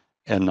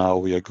 And now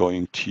we are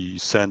going to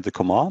send the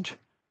command.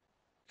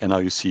 And now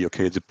you see,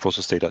 okay, the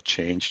process data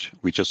changed.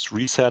 We just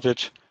reset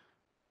it,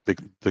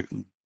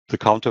 the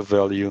counter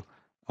value,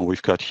 and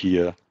we've got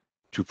here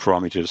two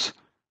parameters,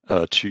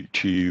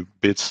 two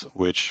bits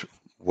which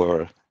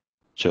were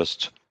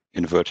just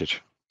inverted.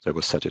 They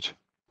were set it.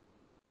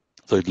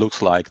 So it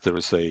looks like there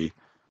is a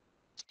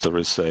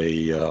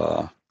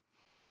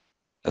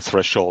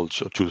threshold,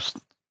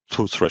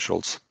 two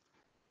thresholds.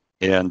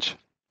 And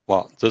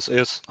well, this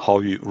is how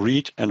you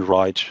read and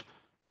write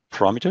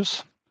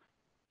parameters.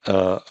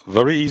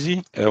 Very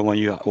easy. When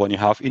you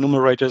have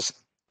enumerators,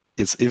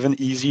 it's even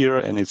easier,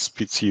 and it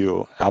speeds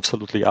you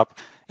absolutely up,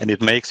 and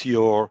it makes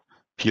your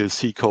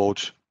PLC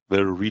code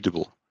very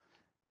readable.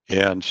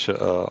 And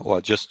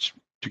well, just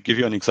to give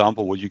you an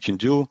example, what you can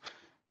do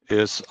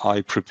is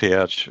I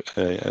prepared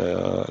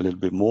a little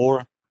bit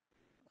more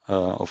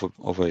of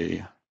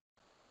a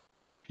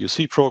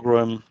PLC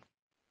program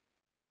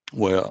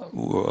where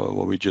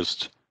we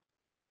just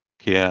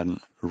can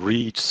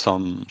read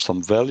some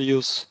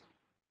values.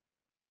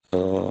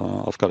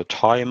 I've got a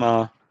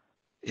timer,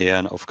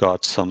 and I've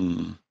got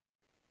some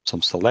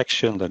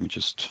selection. Let me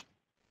just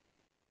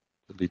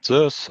delete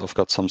this. I've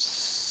got some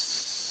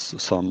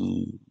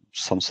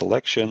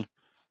selection.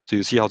 So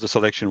you see how the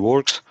selection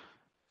works.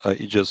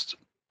 You just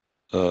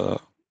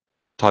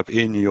type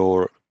in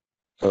your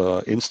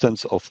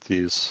instance of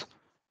this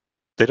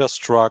data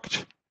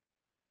struct,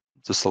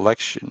 the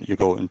selection. You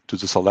go into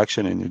the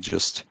selection and you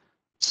just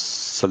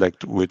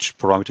select which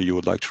parameter you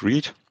would like to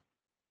read.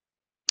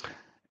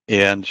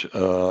 And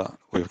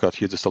we've got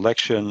here the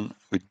selection.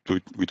 We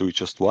do it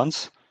just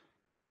once.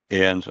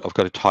 And I've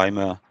got a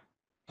timer,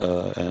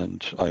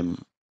 and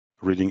I'm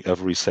reading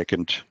every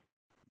second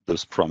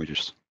those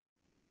parameters.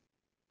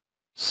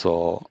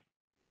 So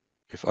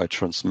if I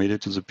transmit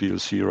it to the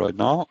PLC right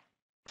now,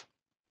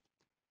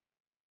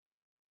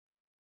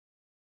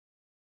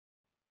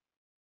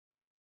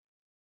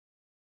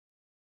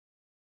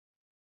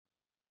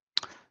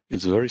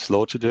 it's very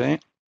slow today.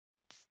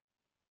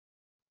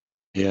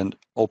 And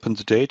open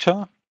the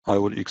data, I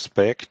would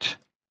expect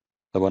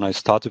that when I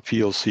start the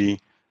PLC,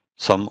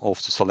 some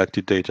of the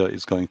selected data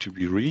is going to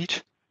be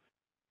read.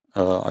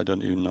 I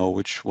don't even know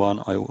which one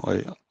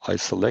I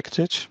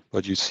selected,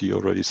 but you see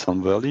already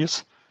some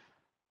values.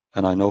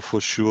 And I know for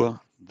sure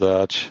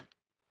that,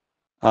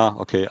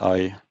 okay,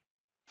 I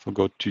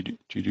forgot to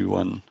do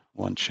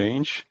one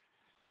change.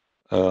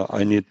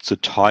 I need the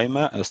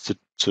timer as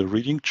the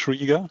reading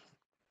trigger.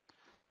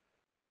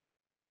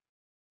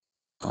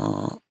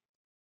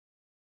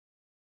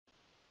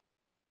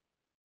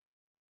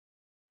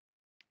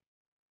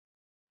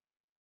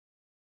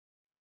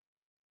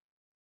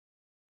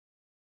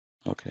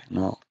 Okay,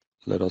 now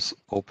let us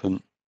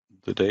open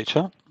the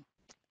data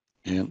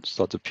and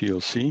start the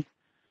PLC.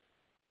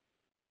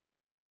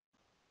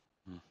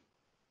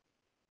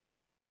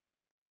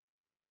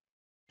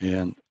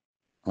 And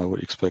I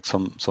would expect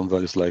some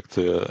values like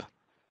the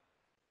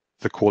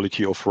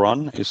quality of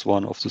run is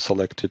one of the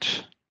selected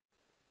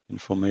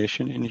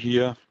information in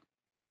here.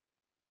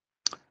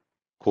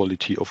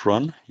 Quality of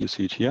run, you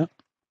see it here.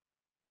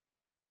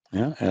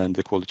 Yeah, and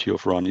the quality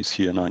of run is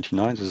here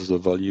 99. This is the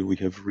value we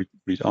have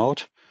read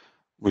out.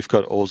 We've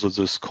got also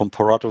this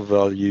comparator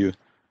value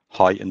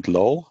high and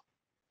low,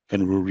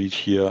 and we read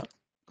here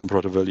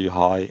comparator value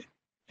high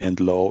and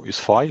low is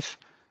 5.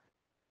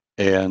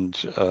 And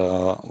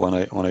when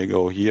I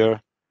go here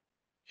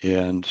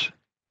and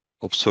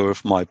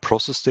observe my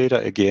process data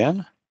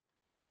again,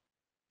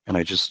 and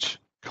I just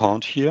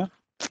count here,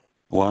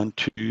 1,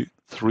 2,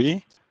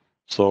 3.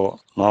 So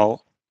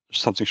now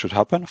something should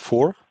happen.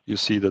 4, you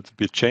see that the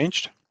bit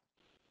changed.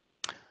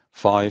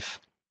 5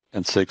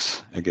 and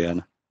 6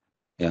 again.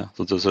 Yeah,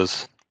 so this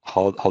is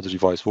how the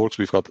device works.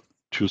 We've got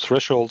two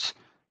thresholds,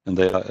 and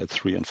they are at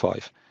 3 and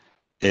 5.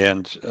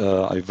 And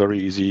I very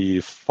easily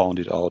found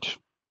it out.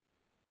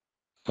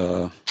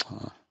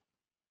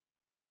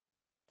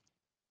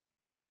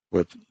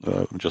 With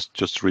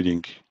just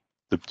reading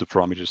the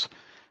parameters.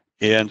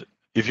 And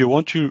if you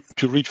want to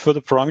read further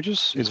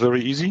parameters, it's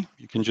very easy.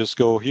 You can just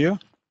go here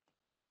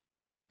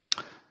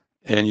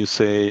and you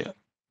say,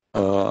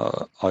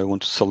 I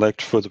want to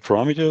select further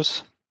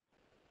parameters.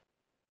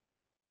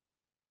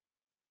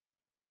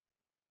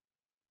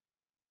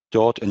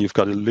 Dot, and you've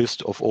got a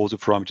list of all the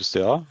parameters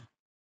there are.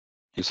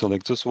 You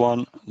select this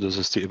one. This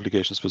is the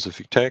application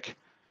specific tag.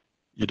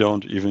 You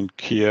don't even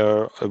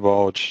care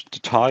about the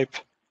type.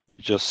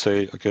 You just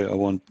say, okay, I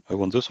want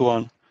this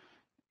one,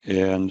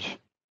 and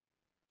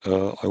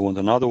I want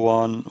another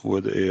one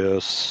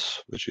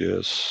which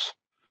is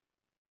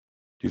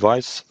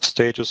device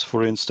status,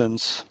 for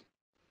instance.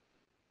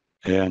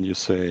 And you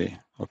say,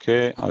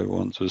 okay, I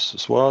want this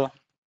as well.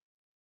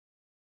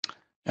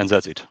 And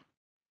that's it.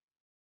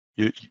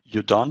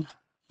 You're done.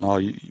 Now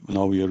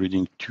we are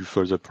reading two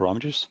further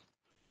parameters,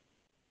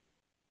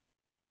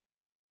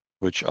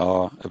 which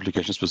are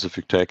application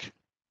specific tag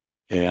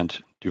and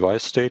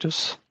device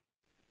status.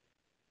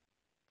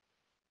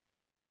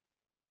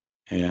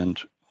 And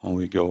when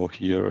we go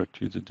here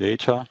to the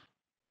data,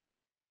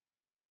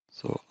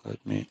 so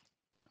let me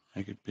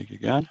make it big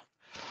again.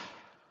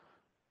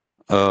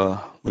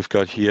 We've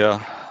got here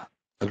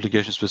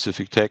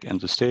application-specific tag and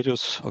the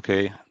status.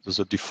 Okay, there's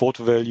a default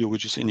value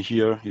which is in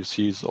here. You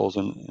see it's also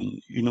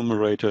an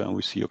enumerator, and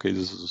we see, okay,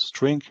 this is a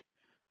string.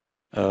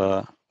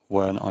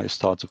 When I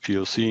start the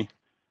PLC,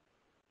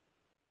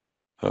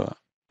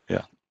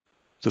 yeah,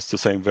 just the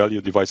same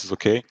value. Device is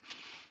okay.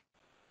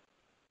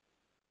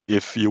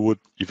 If you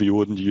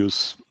wouldn't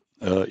use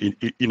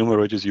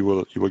enumerators, you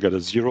will get a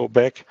 0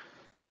 back.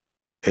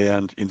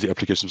 And in the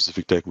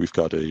application-specific tag, we've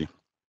got a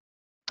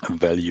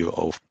value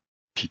of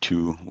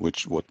P2,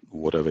 which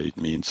whatever it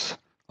means.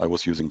 I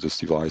was using this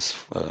device,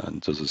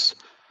 and this is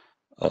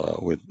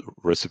with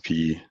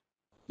recipe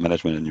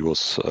management, and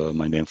use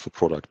my name for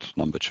product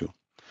number 2.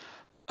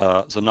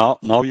 So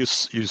now you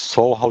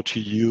saw how to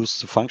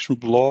use the function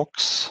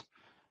blocks,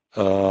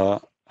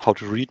 how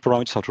to read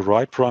parameters, how to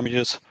write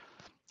parameters,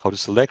 how to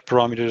select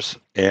parameters,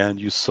 and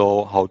you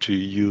saw how to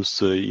use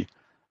the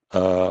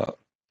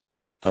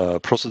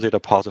process data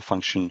parser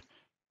function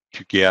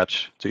to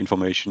get the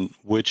information,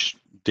 which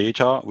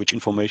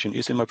information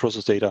is in my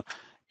process data,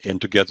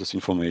 and to get this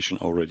information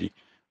already.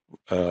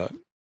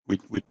 We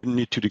didn't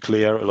need to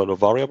declare a lot of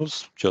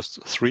variables,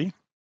 just 3, to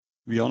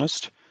be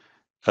honest.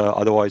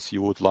 Otherwise,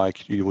 you would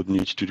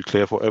need to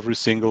declare for every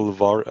single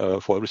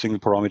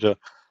parameter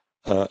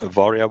a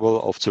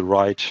variable of the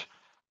right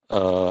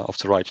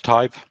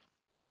type,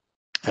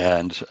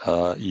 and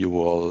you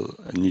will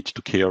need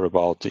to care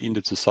about the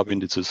indices,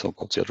 sub-indices,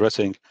 about the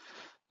addressing,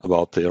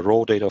 about the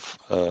raw data,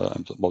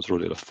 about raw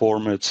data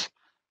formats,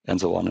 and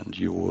so on. And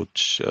you would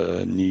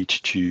need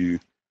to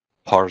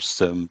parse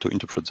them, to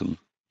interpret them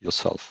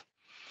yourself.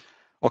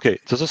 Okay,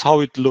 this is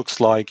how it looks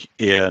like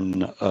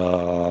in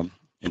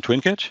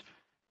TwinCAT,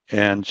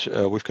 and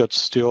we've got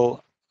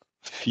still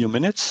a few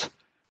minutes,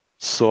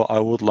 so I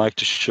would like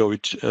to show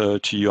it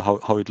to you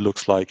how it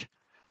looks like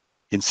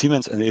in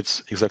Siemens, and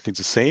it's exactly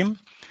the same.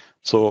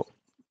 So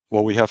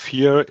what we have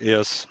here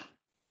is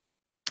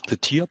the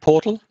TIA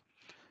portal,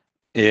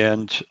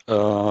 and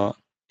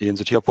in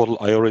the TIA portal,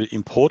 I already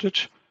imported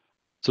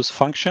this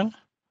function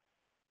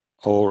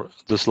or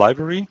this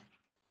library.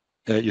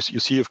 You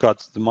see you've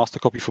got the master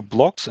copy for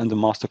blocks and the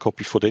master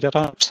copy for data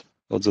types.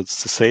 So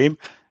that's the same.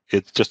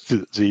 It's just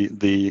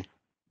the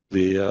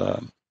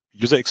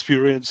user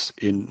experience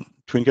in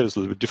TwinCAT is a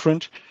little bit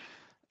different,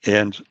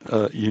 and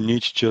you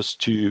need just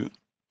to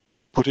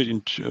put it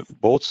into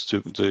both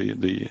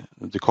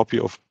the copy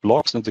of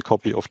blocks and the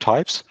copy of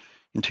types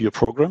into your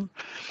program.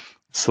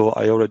 So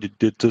I already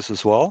did this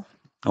as well,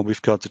 and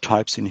we've got the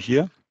types in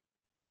here,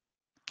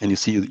 and you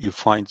see you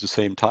find the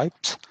same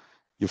types.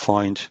 You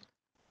find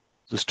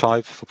this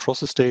type for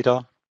process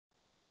data,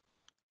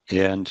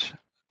 and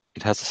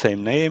it has the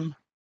same name.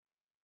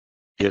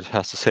 It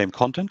has the same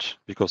content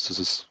because this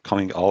is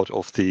coming out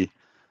of the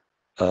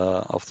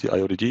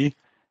IODD,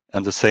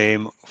 and the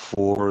same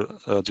for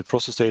the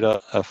process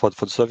data. For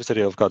the service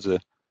data, I've got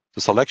the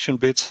selection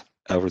bits.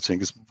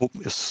 Everything is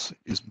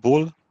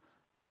bool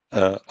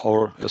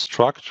or a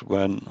struct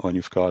when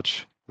you've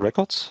got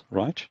records,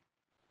 right?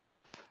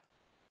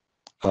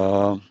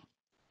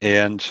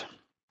 And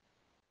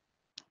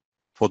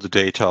for the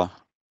data,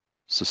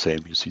 it's the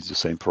same. You see the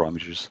same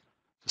parameters,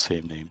 the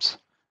same names,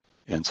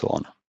 and so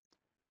on.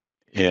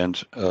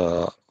 And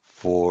so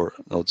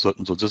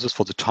this is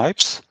for the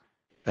types,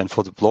 and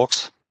for the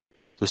blocks,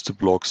 the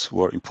blocks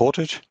were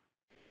imported.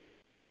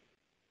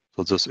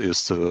 So this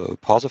is the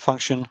parser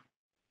function.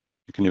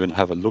 You can even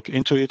have a look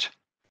into it.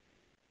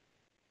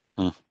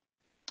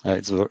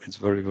 It's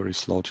very, very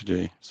slow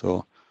today.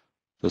 So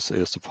this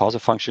is the parser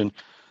function.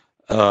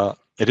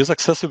 It is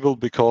accessible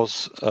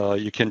because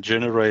you can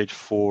generate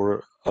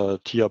for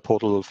TIA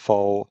portal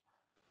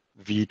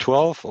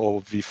v12 or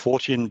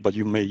v14, but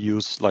you may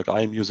use, like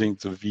I'm using,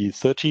 the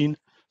v13.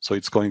 So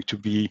it's going to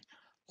be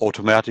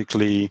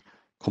automatically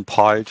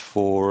compiled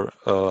for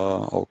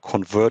or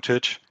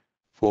converted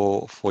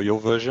for your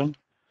version.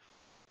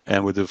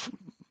 And with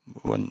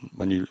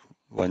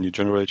when you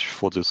generate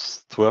for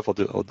this 12 or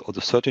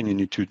the 13, you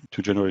need to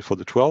generate for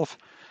the 12,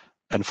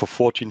 and for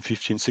 14,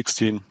 15,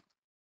 16,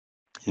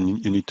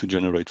 you need to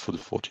generate for the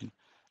 14,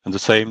 and the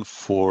same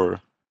for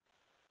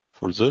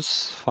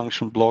this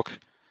function block.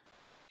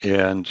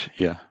 And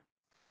yeah,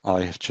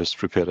 I have just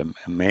prepared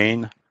a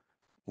main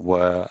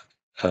where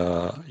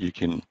you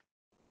can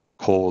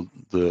call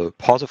the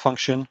parser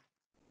function,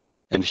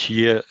 and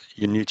here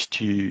you need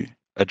to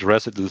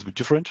address it a little bit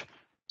different.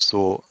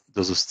 So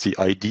this is the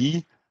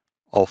ID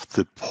of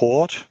the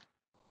port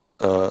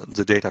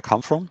the data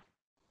come from,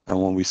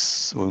 and when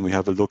we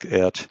have a look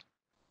at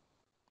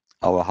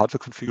our hardware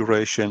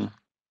configuration,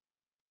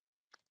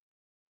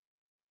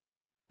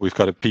 we've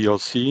got a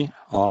PLC.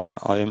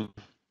 I am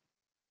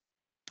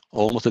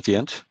almost at the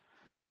end.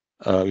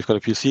 We've got a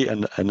PLC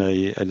and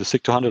a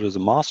SIG200 as a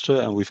master,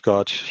 and we've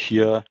got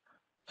here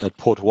at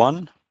port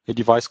 1 a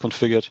device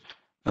configured.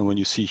 And when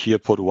you see here,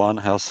 port 1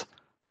 has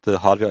the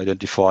hardware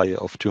identifier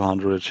of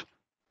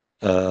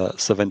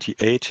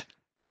 278,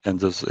 and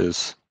this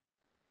is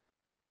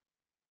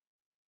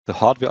the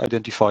hardware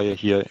identifier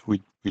here.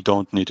 We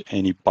don't need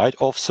any byte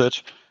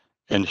offset,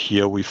 and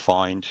here we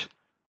find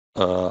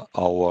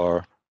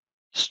our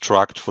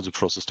struct for the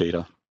process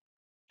data,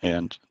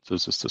 and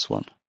this is this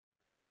one.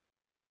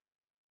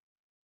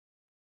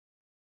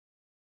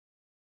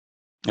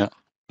 Yeah,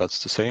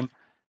 that's the same.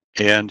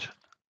 And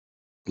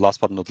last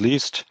but not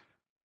least,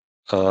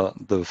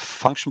 the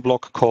function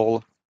block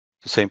call,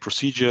 the same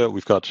procedure.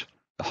 We've got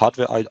a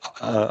hardware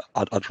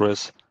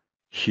address.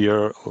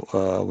 Here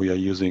we are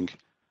using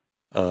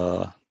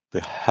the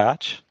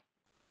hat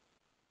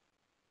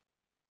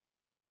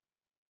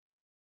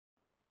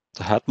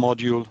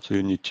module. So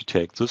you need to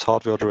take this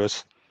hardware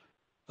address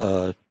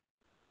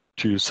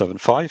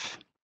 275,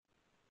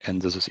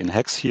 and this is in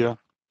hex here.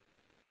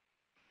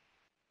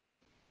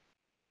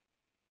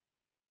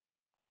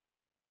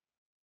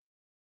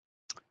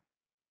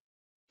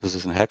 This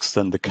is in hex,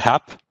 then the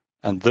cap,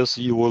 and this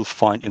you will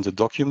find in the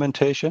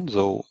documentation.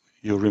 So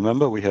you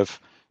remember we have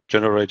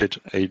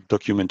generated a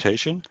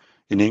documentation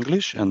in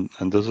English, and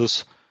this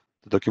is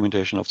the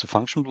documentation of the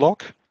function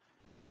block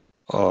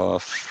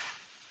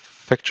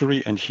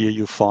factory, and here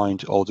you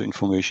find all the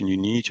information you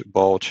need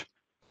about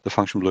the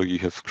function block you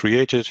have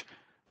created,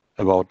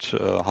 about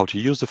how to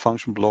use the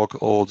function block,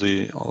 all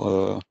the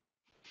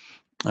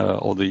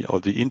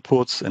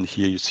inputs, and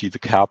here you see the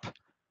cap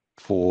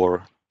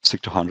for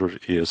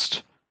SIG200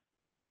 is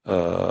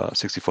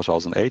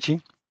 64,080,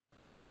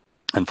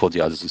 and for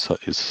the others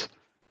is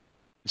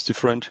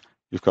different.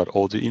 You've got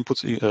all the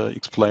inputs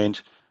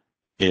explained,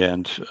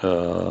 and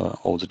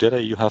all the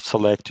data you have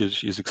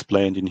selected is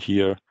explained in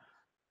here,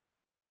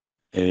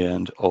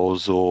 and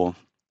also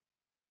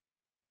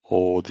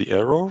all the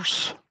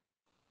errors.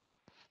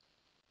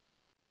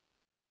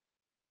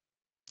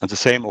 And the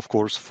same, of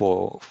course,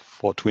 for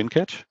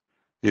TwinCat.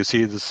 You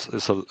see this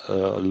is a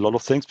lot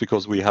of things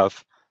because we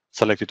have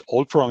selected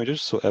all parameters,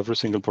 so every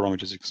single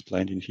parameter is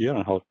explained in here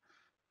and how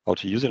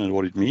to use it and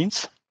what it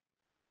means.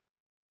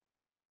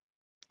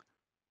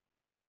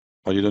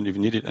 But you don't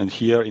even need it. And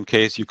here, in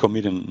case you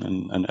commit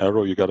an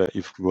error, you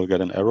will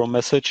get an error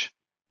message,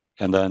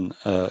 and then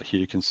here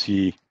you can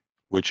see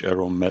which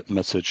error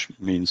message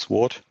means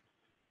what.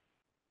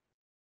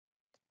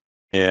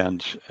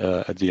 And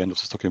at the end of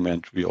this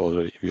document, we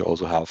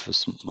also have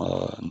this,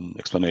 an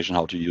explanation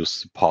how to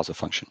use the parser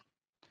function.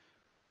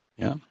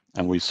 Yeah,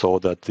 and we saw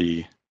that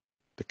the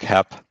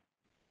cap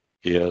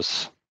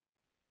is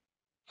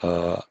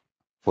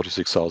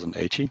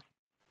 46,080,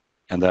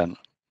 and then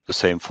the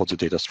same for the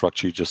data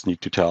structure. You just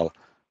need to tell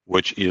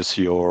which is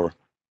your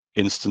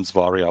instance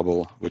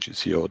variable, which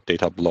is your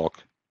data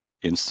block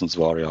instance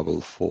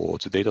variable for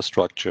the data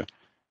structure,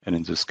 and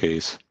in this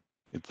case,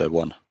 it's that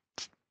one.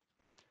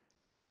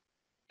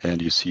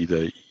 And you see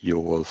that you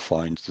will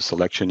find the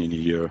selection in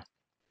here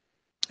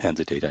and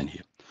the data in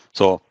here.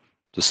 So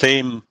the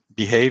same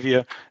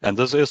behavior, and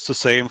this is the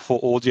same for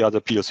all the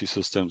other PLC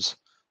systems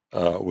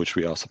which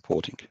we are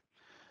supporting.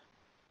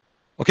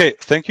 Okay,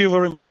 thank you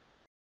very much.